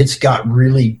it's got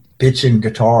really bitchin'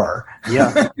 guitar.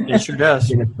 Yeah, it sure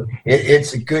does.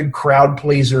 It's a good crowd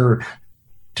pleaser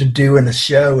to do in a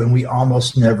show, and we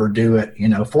almost never do it. You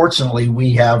know, fortunately,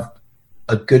 we have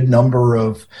a good number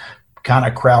of kind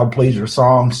of crowd pleaser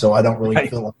songs, so I don't really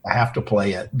feel like I have to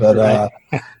play it. But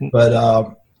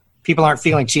but people aren't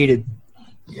feeling cheated.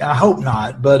 Yeah, I hope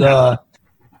not. But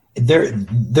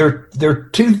they're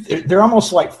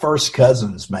almost like first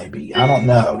cousins, maybe. I don't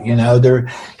know. You know,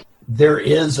 there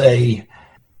is a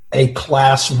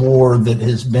class war that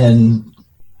has been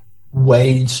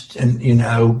waged, and, you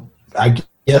know, I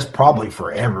guess probably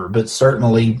forever, but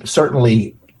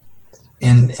certainly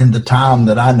in the time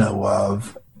that I know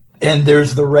of. And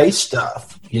there's the race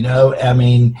stuff, you know. I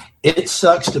mean, it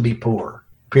sucks to be poor,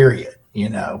 period. You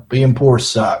know, being poor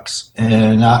sucks.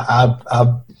 And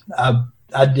I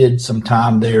did some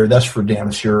time there, that's for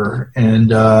damn sure.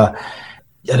 And at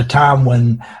a time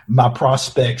when my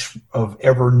prospects of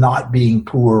ever not being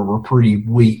poor were pretty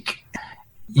weak,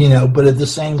 you know, but at the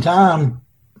same time,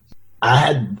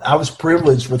 I was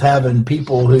privileged with having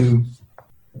people who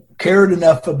cared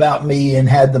enough about me and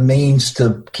had the means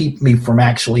to keep me from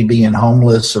actually being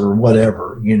homeless or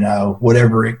whatever, you know,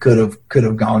 whatever it could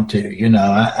have gone to, you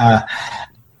know.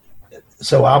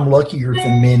 So I'm luckier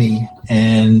than many,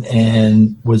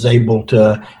 and was able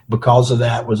to, because of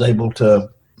that, was able to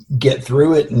get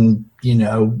through it and, you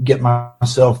know, get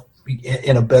myself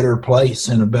in a better place,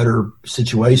 in a better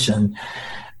situation.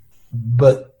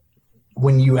 But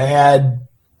when you add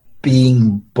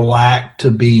being black to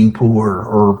being poor,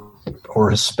 or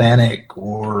or Hispanic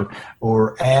or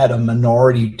add a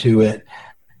minority to it,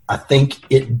 I think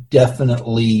it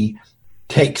definitely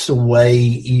takes away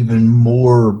even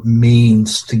more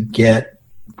means to get.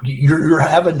 You're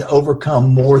having to overcome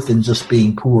more than just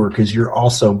being poor because you're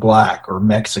also black or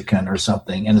Mexican or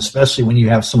something. And especially when you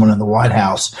have someone in the White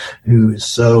House who is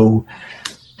so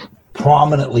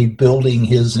prominently building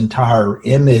his entire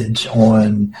image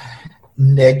on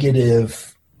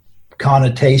negative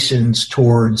connotations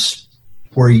towards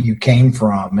where you came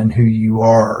from and who you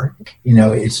are,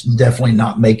 it's definitely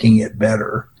not making it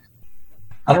better.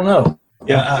 I don't know.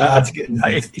 Yeah, that's good.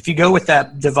 If you go with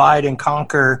that divide and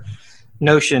conquer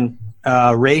notion,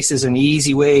 race is an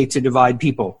easy way to divide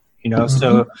people,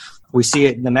 so we see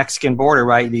it in the Mexican border,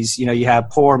 right? These, you have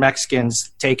poor Mexicans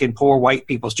taking poor white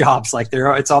people's jobs, like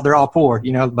they're all poor,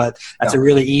 but that's a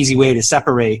really easy way to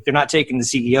separate. They're not taking the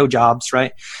CEO jobs,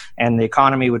 right? And the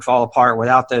economy would fall apart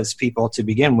without those people to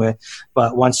begin with.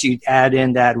 But once you add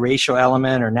in that racial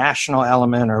element or national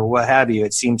element or what have you,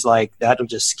 it seems like that'll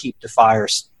just keep the fire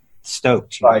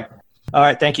stoked. Right. All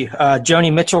right. Thank you.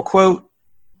 Joni Mitchell quote: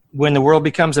 "When the world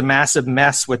becomes a massive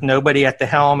mess with nobody at the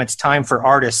helm, it's time for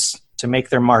artists to make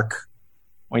their mark."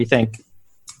 What do you think?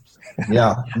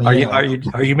 Yeah. Are you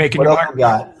making your mark? We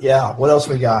got? Yeah. What else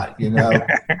we got?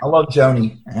 I love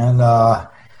Joni, and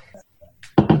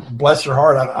bless her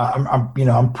heart.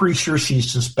 I'm pretty sure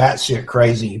she's just batshit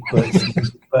crazy,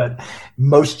 but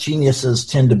most geniuses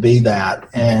tend to be that,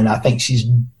 and I think she's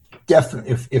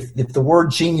definitely. If the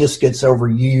word genius gets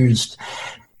overused,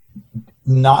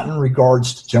 not in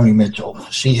regards to Joni Mitchell,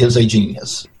 she is a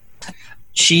genius.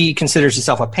 She considers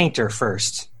herself a painter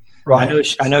first.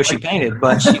 Right. I know she painted,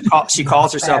 but she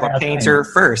calls herself a painter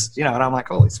first, and I'm like,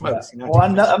 holy smokes. Well,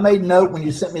 I made note when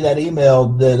you sent me that email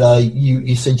that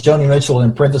you said Joni Mitchell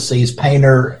in parentheses,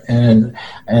 painter and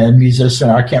musician.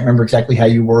 I can't remember exactly how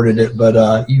you worded it,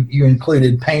 but you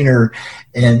included painter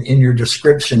in your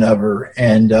description of her,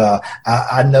 and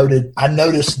I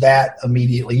noticed that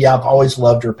immediately. Yeah, I've always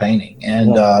loved her painting,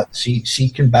 and she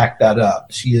can back that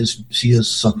up. She is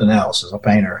something else as a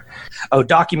painter. Oh,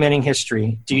 documenting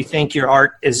history. Do you think your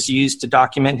art is used to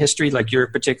document history, like your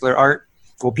particular art?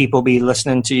 Will people be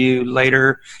listening to you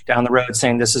later down the road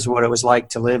saying this is what it was like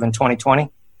to live in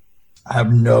 2020? I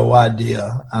have no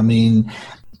idea. I mean,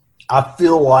 I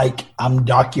feel like I'm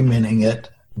documenting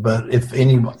it, but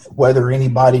whether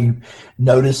anybody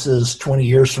notices 20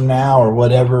 years from now or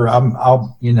whatever, I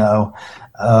don't even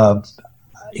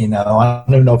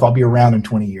know if I'll be around in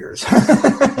 20 years.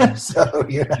 So,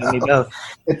 if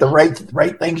the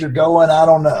rate things are going, I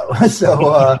don't know.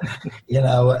 So,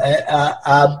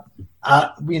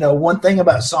 one thing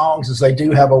about songs is they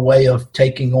do have a way of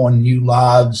taking on new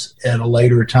lives at a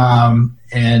later time.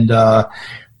 And,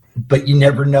 but you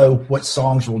never know what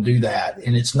songs will do that.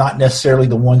 And it's not necessarily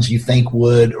the ones you think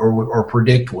would or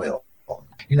predict will,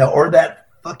 or that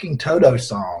fucking Toto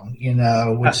song,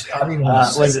 which I don't even want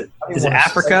to say. Is it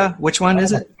Africa? Which one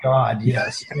is it? God,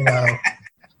 yes.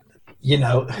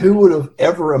 Who would have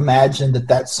ever imagined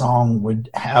that song would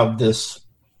have this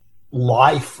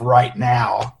life right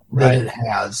now that it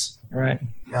has? Right.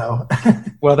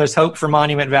 Well, there's hope for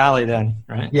Monument Valley then,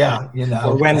 right? Yeah,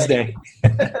 Or Wednesday.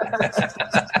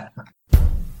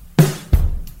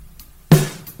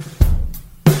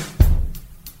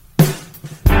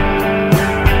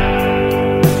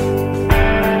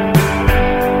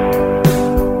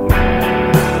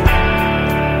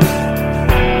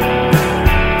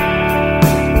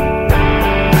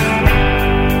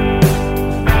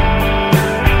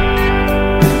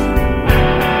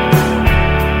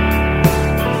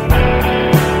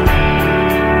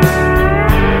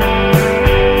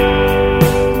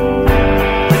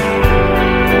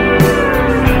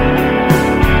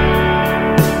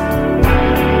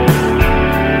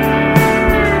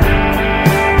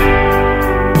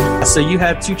 So you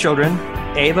have two children,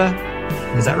 Ava,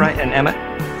 is that right, and Emmett?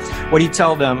 What do you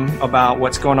tell them about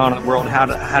what's going on in the world?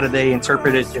 How do they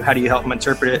interpret it? How do you help them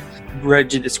interpret it?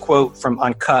 Read this quote from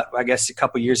Uncut, I guess a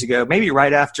couple years ago, maybe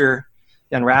right after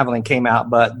Unraveling came out,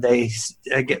 but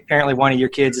apparently one of your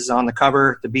kids is on the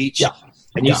cover at the beach. Yeah.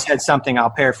 And you said something, I'll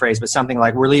paraphrase, but something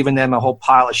like, we're leaving them a whole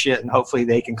pile of shit and hopefully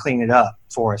they can clean it up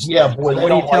for us. Yeah, boy. What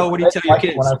do you tell your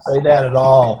kids? When I say that at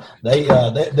all,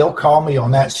 they'll call me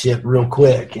on that shit real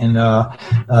quick. And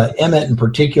Emmett in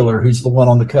particular, who's the one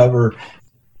on the cover,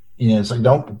 it's like,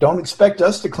 don't expect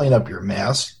us to clean up your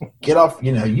mess. Get off,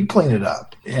 you clean it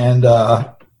up. And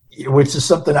which is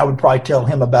something I would probably tell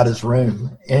him about his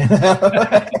room.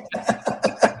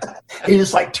 he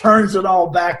just like turns it all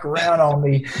back around on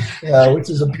me, which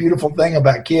is a beautiful thing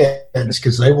about kids,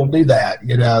 because they will do that.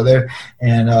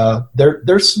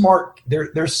 They're smart.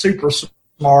 They're super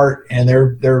smart, and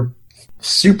they're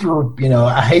super.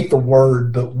 I hate the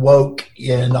word, but woke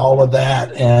and all of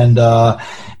that, and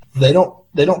they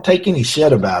don't take any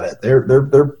shit about it.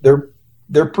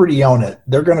 They're pretty on it.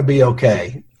 They're going to be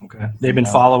okay. Okay. They've been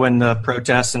following the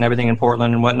protests and everything in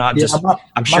Portland and whatnot. Yeah,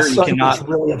 I'm sure you cannot. Gets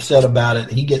really upset about it.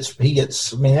 He gets.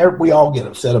 I mean, we all get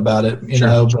upset about it,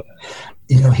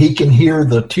 But he can hear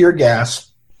the tear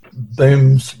gas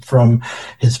booms from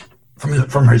his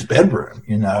bedroom.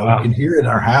 Wow. You can hear it in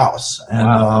our house, and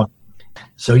wow.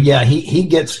 So yeah, he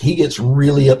gets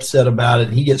really upset about it.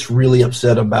 He gets really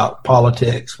upset about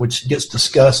politics, which gets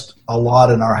discussed a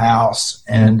lot in our house,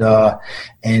 and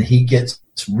he gets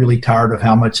really tired of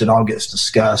how much it all gets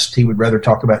discussed. He would rather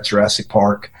talk about Jurassic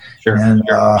Park. Sure.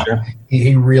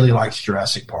 He really likes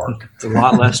Jurassic Park. It's a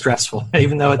lot less stressful,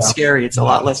 even though it's scary. It's a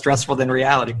lot less stressful than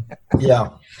reality. Yeah.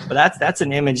 But that's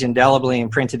an image indelibly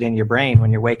imprinted in your brain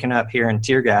when you're waking up hearing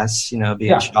tear gas,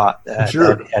 being shot at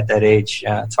that age.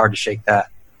 Yeah, it's hard to shake that.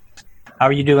 How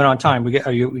are you doing on time? We got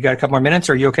a couple more minutes.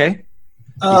 Are you okay?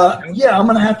 Yeah, I'm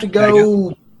going to have to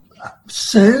go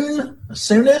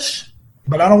soonish.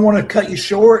 But I don't want to cut you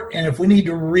short, and if we need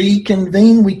to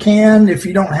reconvene, we can. If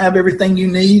you don't have everything you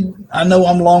need, I know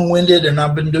I'm long-winded, and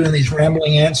I've been doing these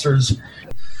rambling answers.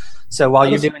 So while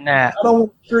you're doing that, I don't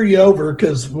want to screw you over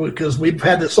because we've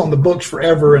had this on the books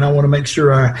forever, and I want to make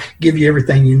sure I give you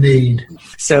everything you need.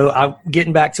 So I'm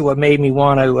getting back to what made me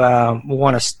want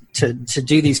to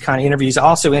do these kind of interviews. I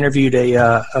also interviewed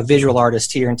a visual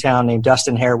artist here in town named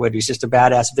Dustin Harewood, who's just a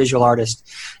badass visual artist.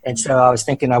 And so I was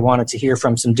thinking I wanted to hear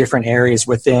from some different areas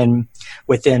within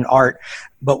art.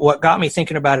 But what got me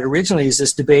thinking about it originally is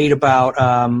this debate about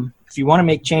if you want to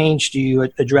make change, do you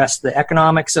address the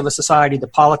economics of a society, the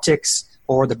politics,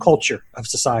 or the culture of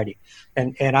society?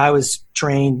 And I was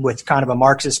trained with kind of a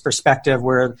Marxist perspective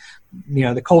where,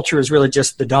 the culture is really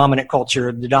just the dominant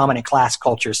culture, the dominant class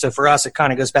culture. So for us, it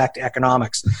kind of goes back to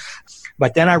economics.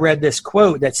 But then I read this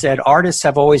quote that said, artists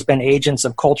have always been agents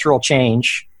of cultural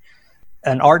change.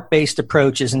 An art-based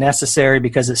approach is necessary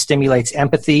because it stimulates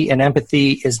empathy, and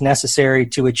empathy is necessary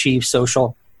to achieve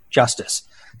social justice.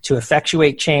 To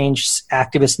effectuate change,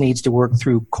 activists needs to work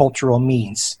through cultural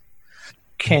means.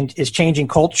 Is changing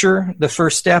culture the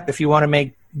first step? If you want to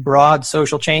make broad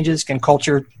social changes, can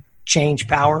culture change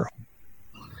power?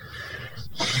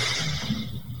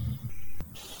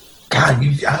 God,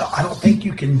 I don't think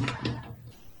you can.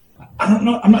 I don't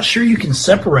know. I'm not sure you can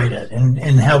separate it and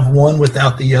have one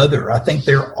without the other. I think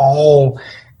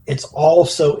it's all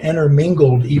so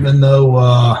intermingled, even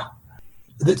though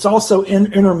it's also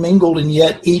intermingled, and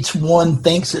yet each one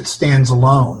thinks it stands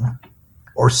alone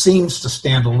or seems to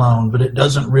stand alone, but it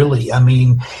doesn't really. I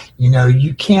mean,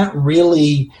 you can't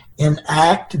really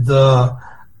enact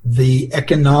the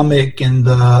economic and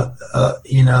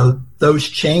those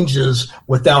changes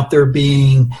without there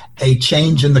being a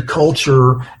change in the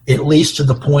culture, at least to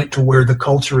the point to where the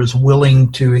culture is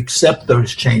willing to accept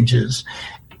those changes.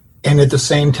 And at the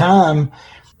same time,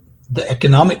 the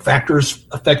economic factors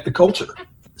affect the culture.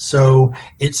 So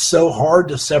it's so hard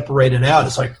to separate it out.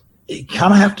 It's like you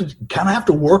kind of have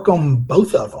to work on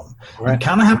both of them. Right. You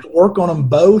kind of have to work on them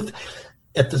both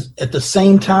at the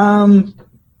same time,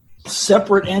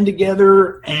 separate and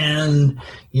together. And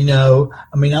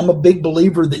I'm a big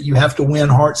believer that you have to win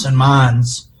hearts and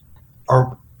minds.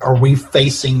 Are we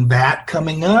facing that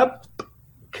coming up?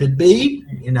 Could be.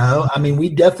 We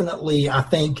definitely. I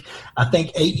think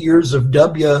 8 years of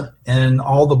W and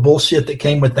all the bullshit that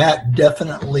came with that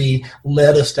definitely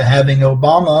led us to having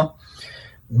Obama.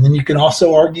 And then you can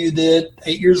also argue that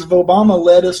 8 years of Obama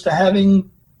led us to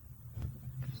having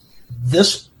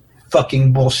this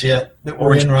fucking bullshit that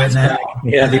we're in right now.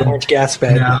 Yeah, the orange gas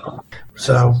bag.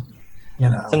 So,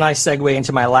 It's a nice segue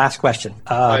into my last question.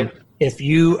 Right. If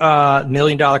you, $1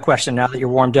 million question now that you're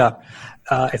warmed up,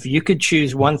 if you could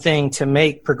choose one thing to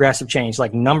make progressive change,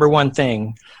 like number one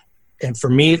thing, and for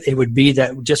me, it would be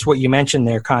that just what you mentioned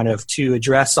there, kind of to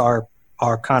address our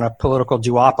kind of political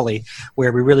duopoly,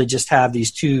 where we really just have these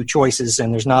two choices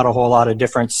and there's not a whole lot of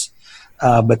difference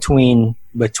between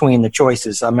the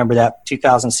choices. I remember that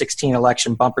 2016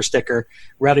 election bumper sticker,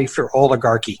 ready for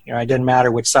oligarchy. It doesn't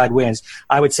matter which side wins.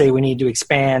 I would say we need to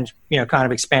expand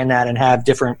that and have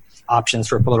different options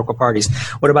for political parties.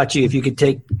 What about you? If you could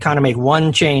make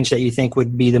one change that you think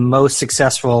would be the most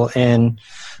successful in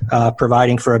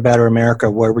providing for a better America,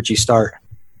 where would you start?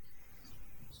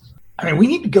 We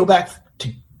need to go back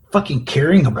to fucking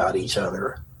caring about each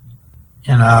other.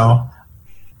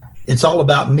 It's all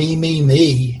about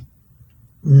me,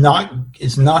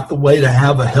 not the way to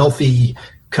have a healthy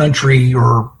country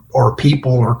or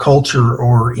people or culture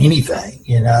or anything.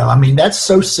 I mean, that's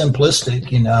so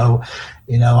simplistic.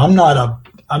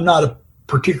 I'm not a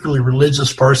particularly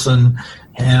religious person,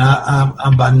 and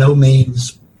I'm by no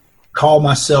means call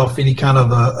myself any kind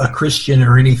of a Christian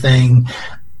or anything.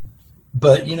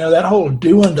 But that whole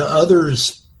doing to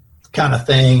others kind of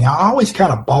thing, I always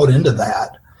kind of bought into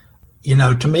that.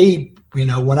 To me,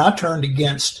 when I turned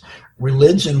against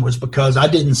religion was because I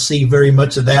didn't see very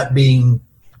much of that being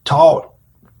taught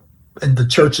in the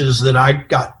churches that I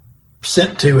got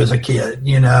sent to as a kid,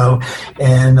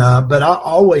 but I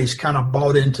always kind of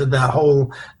bought into that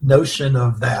whole notion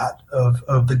of that,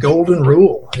 of the golden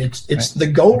rule. It's right. The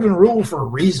golden rule for a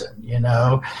reason,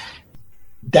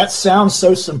 that sounds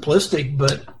so simplistic,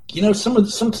 but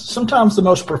sometimes the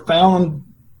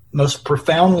most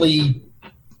profoundly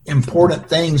important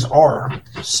things are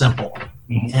simple.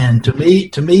 Mm-hmm. And to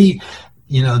me,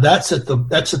 that's at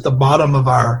the bottom of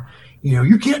our,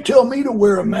 you can't tell me to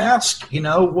wear a mask,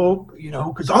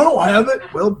 because I don't have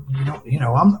it. Well,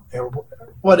 I'm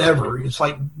whatever. It's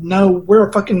like, no, wear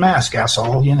a fucking mask,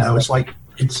 asshole. It's like,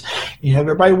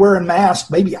 everybody wearing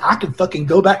masks. Maybe I could fucking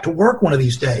go back to work one of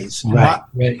these days. Right.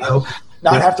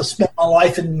 Not have to spend my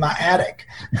life in my attic.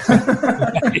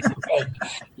 Right.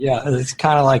 Yeah. It's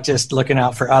kind of like just looking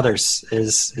out for others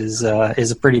is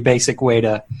a pretty basic way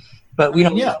to, but we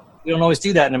don't. Yeah. We don't always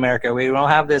do that in America. We don't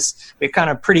have this. We're kind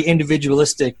of pretty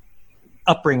individualistic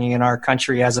upbringing in our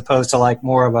country, as opposed to like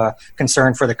more of a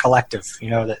concern for the collective,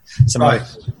 that some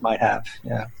others might have.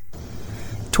 Yeah.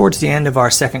 Towards the end of our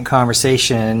second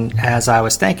conversation, as I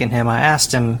was thanking him, I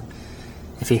asked him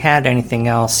if he had anything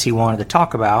else he wanted to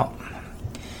talk about,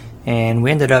 and we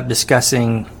ended up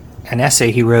discussing an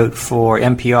essay he wrote for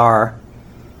NPR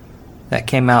that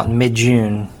came out in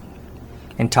mid-June,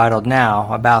 entitled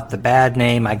Now, about the bad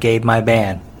name I gave my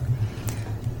band.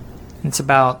 It's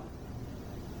about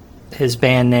his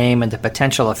band name and the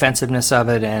potential offensiveness of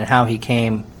it and how he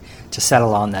came to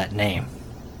settle on that name.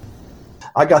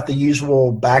 I got the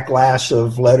usual backlash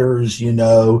of letters,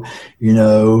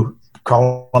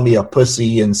 calling me a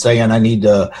pussy and saying I need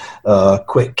to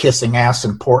quit kissing ass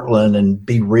in Portland and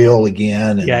be real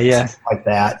again. And stuff like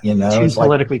that, Too it's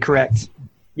politically correct.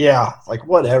 Yeah, like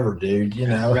whatever, dude,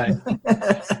 Right.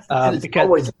 It's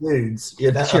always dudes,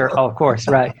 Sure, of course,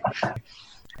 right.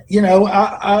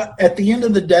 I at the end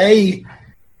of the day,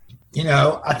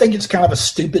 I think it's kind of a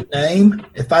stupid name.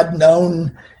 If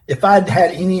I'd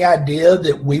had any idea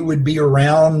that we would be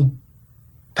around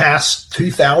past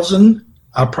 2000,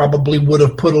 I probably would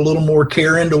have put a little more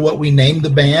care into what we named the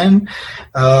band.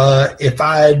 If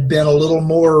I had been a little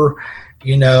more,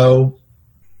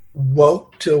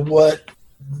 woke to what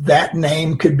that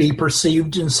name could be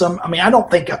perceived in I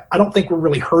don't think we're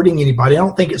really hurting anybody. I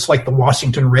don't think it's like the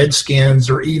Washington Redskins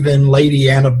or even Lady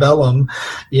Antebellum,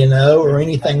 or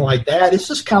anything like that. It's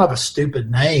just kind of a stupid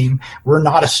name. We're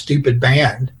not a stupid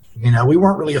band. We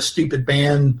weren't really a stupid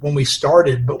band when we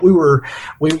started, but we were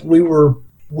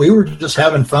just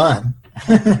having fun,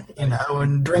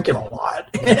 and drinking a lot.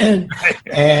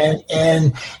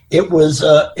 and it was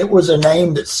a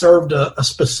name that served a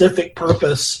specific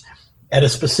purpose at a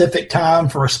specific time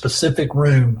for a specific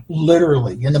room,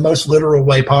 literally, in the most literal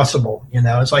way possible.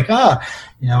 It's like, I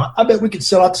bet we could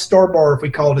sell out the Star Bar if we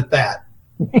called it that.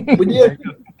 We did.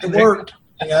 It worked,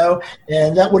 and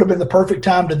that would have been the perfect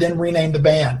time to then rename the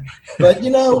band. But,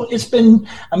 it's been,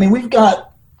 we've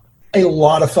got a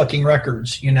lot of fucking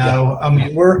records,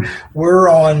 we're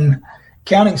on,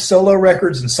 counting solo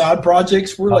records and side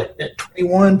projects, we're like at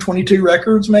 21, 22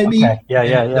 records maybe. Okay.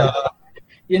 Yeah.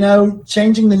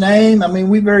 Changing the name.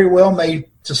 We very well may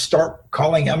just start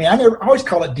calling. I always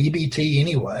call it DBT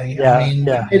anyway.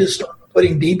 They just start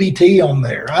putting DBT on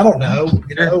there. I don't know.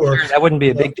 Sure, that wouldn't be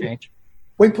a big change.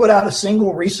 We put out a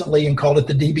single recently and called it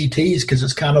the DBTs because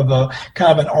it's kind of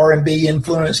an R&B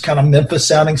influence, kind of Memphis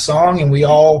sounding song. And we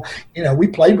all, we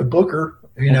played with Booker.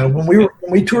 When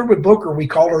we toured with Booker, we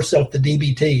called ourselves the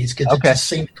DBTs because it just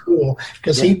seemed cool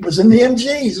because he was in the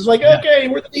MGs. It's like, okay,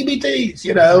 we're the DBTs,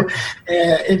 and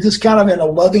it's just kind of in a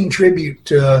loving tribute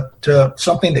to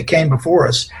something that came before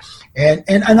us.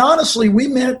 And honestly, we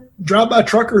meant Drive-By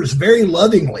Truckers very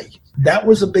lovingly. That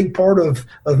was a big part of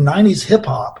 90s hip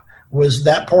hop, was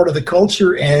that part of the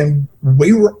culture, and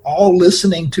we were all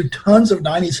listening to tons of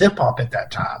 90s hip-hop at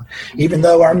that time. Even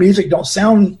though our music don't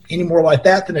sound any more like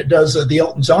that than it does the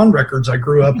Elton John records I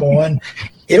grew up on,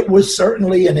 it was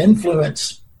certainly an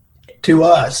influence to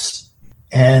us.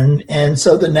 And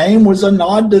so the name was a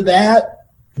nod to that.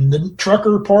 And the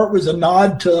trucker part was a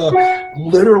nod to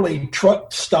literally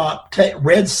truck stop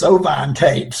red Sovine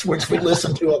tapes, which we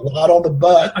listened to a lot on the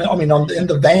in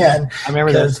the van. I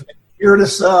remember that. It geared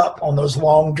us up on those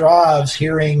long drives,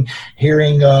 hearing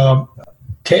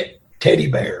Teddy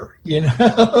Bear, you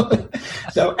know.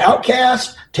 So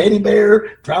Outcast, Teddy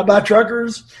Bear, Drive-By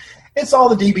Truckers, it's all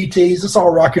the DBTs, it's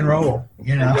all rock and roll,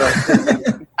 you know.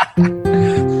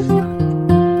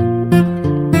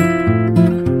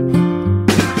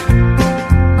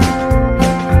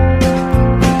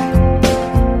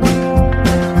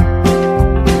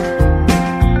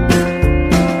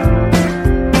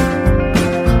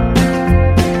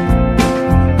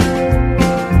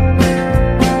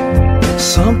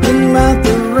 Something about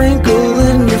the wrinkle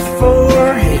in your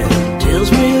forehead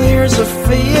tells me there's a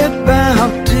fit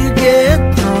about to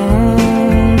get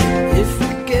thrown.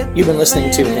 You've been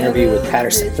listening to an interview with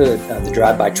Patterson Hood of the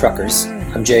Drive-By Truckers.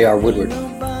 I'm J.R. Woodward.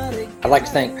 I'd like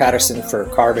to thank Patterson for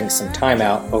carving some time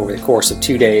out over the course of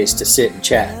 2 days to sit and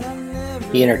chat.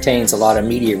 He entertains a lot of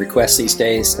media requests these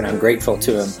days, and I'm grateful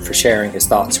to him for sharing his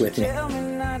thoughts with me.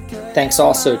 Thanks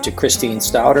also to Christine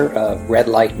Stouter of Red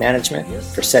Light Management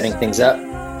for setting things up,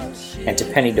 and to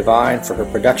Penny Devine for her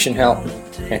production help,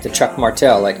 and to Chuck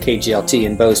Martell at KGLT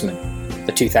in Bozeman,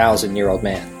 the 2,000-year-old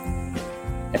man.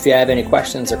 If you have any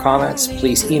questions or comments,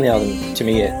 please email them to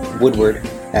me at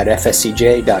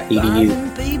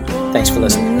woodward@fscj.edu. Thanks for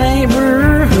listening.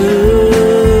 Neighborhood.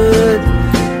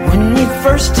 When we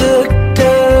first hooked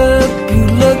up, you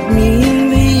looked me in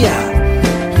the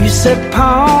eye. You said,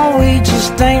 Paul, we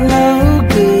just ain't no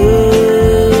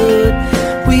good.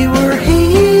 We were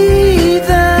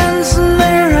heathens in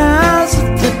their eyes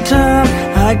at the time.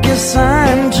 I guess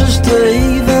I'm just a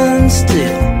heathen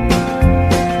still.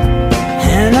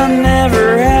 And I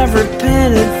never have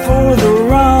repented for the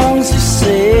wrongs you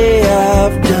say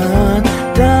I've done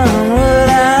what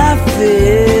I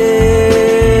feel.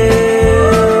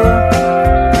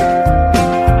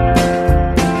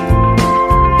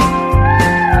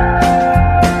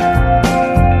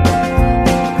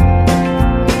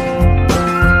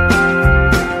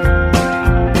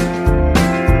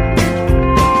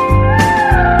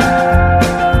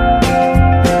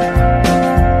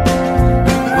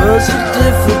 Was a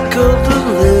difficult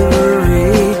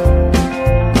delivery.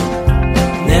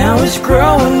 Now it's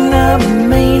growing up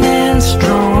mean and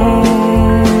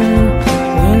strong.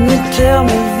 When you tell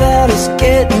me that it's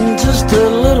getting just a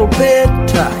little bit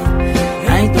tight,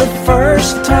 ain't the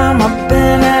first time I've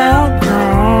been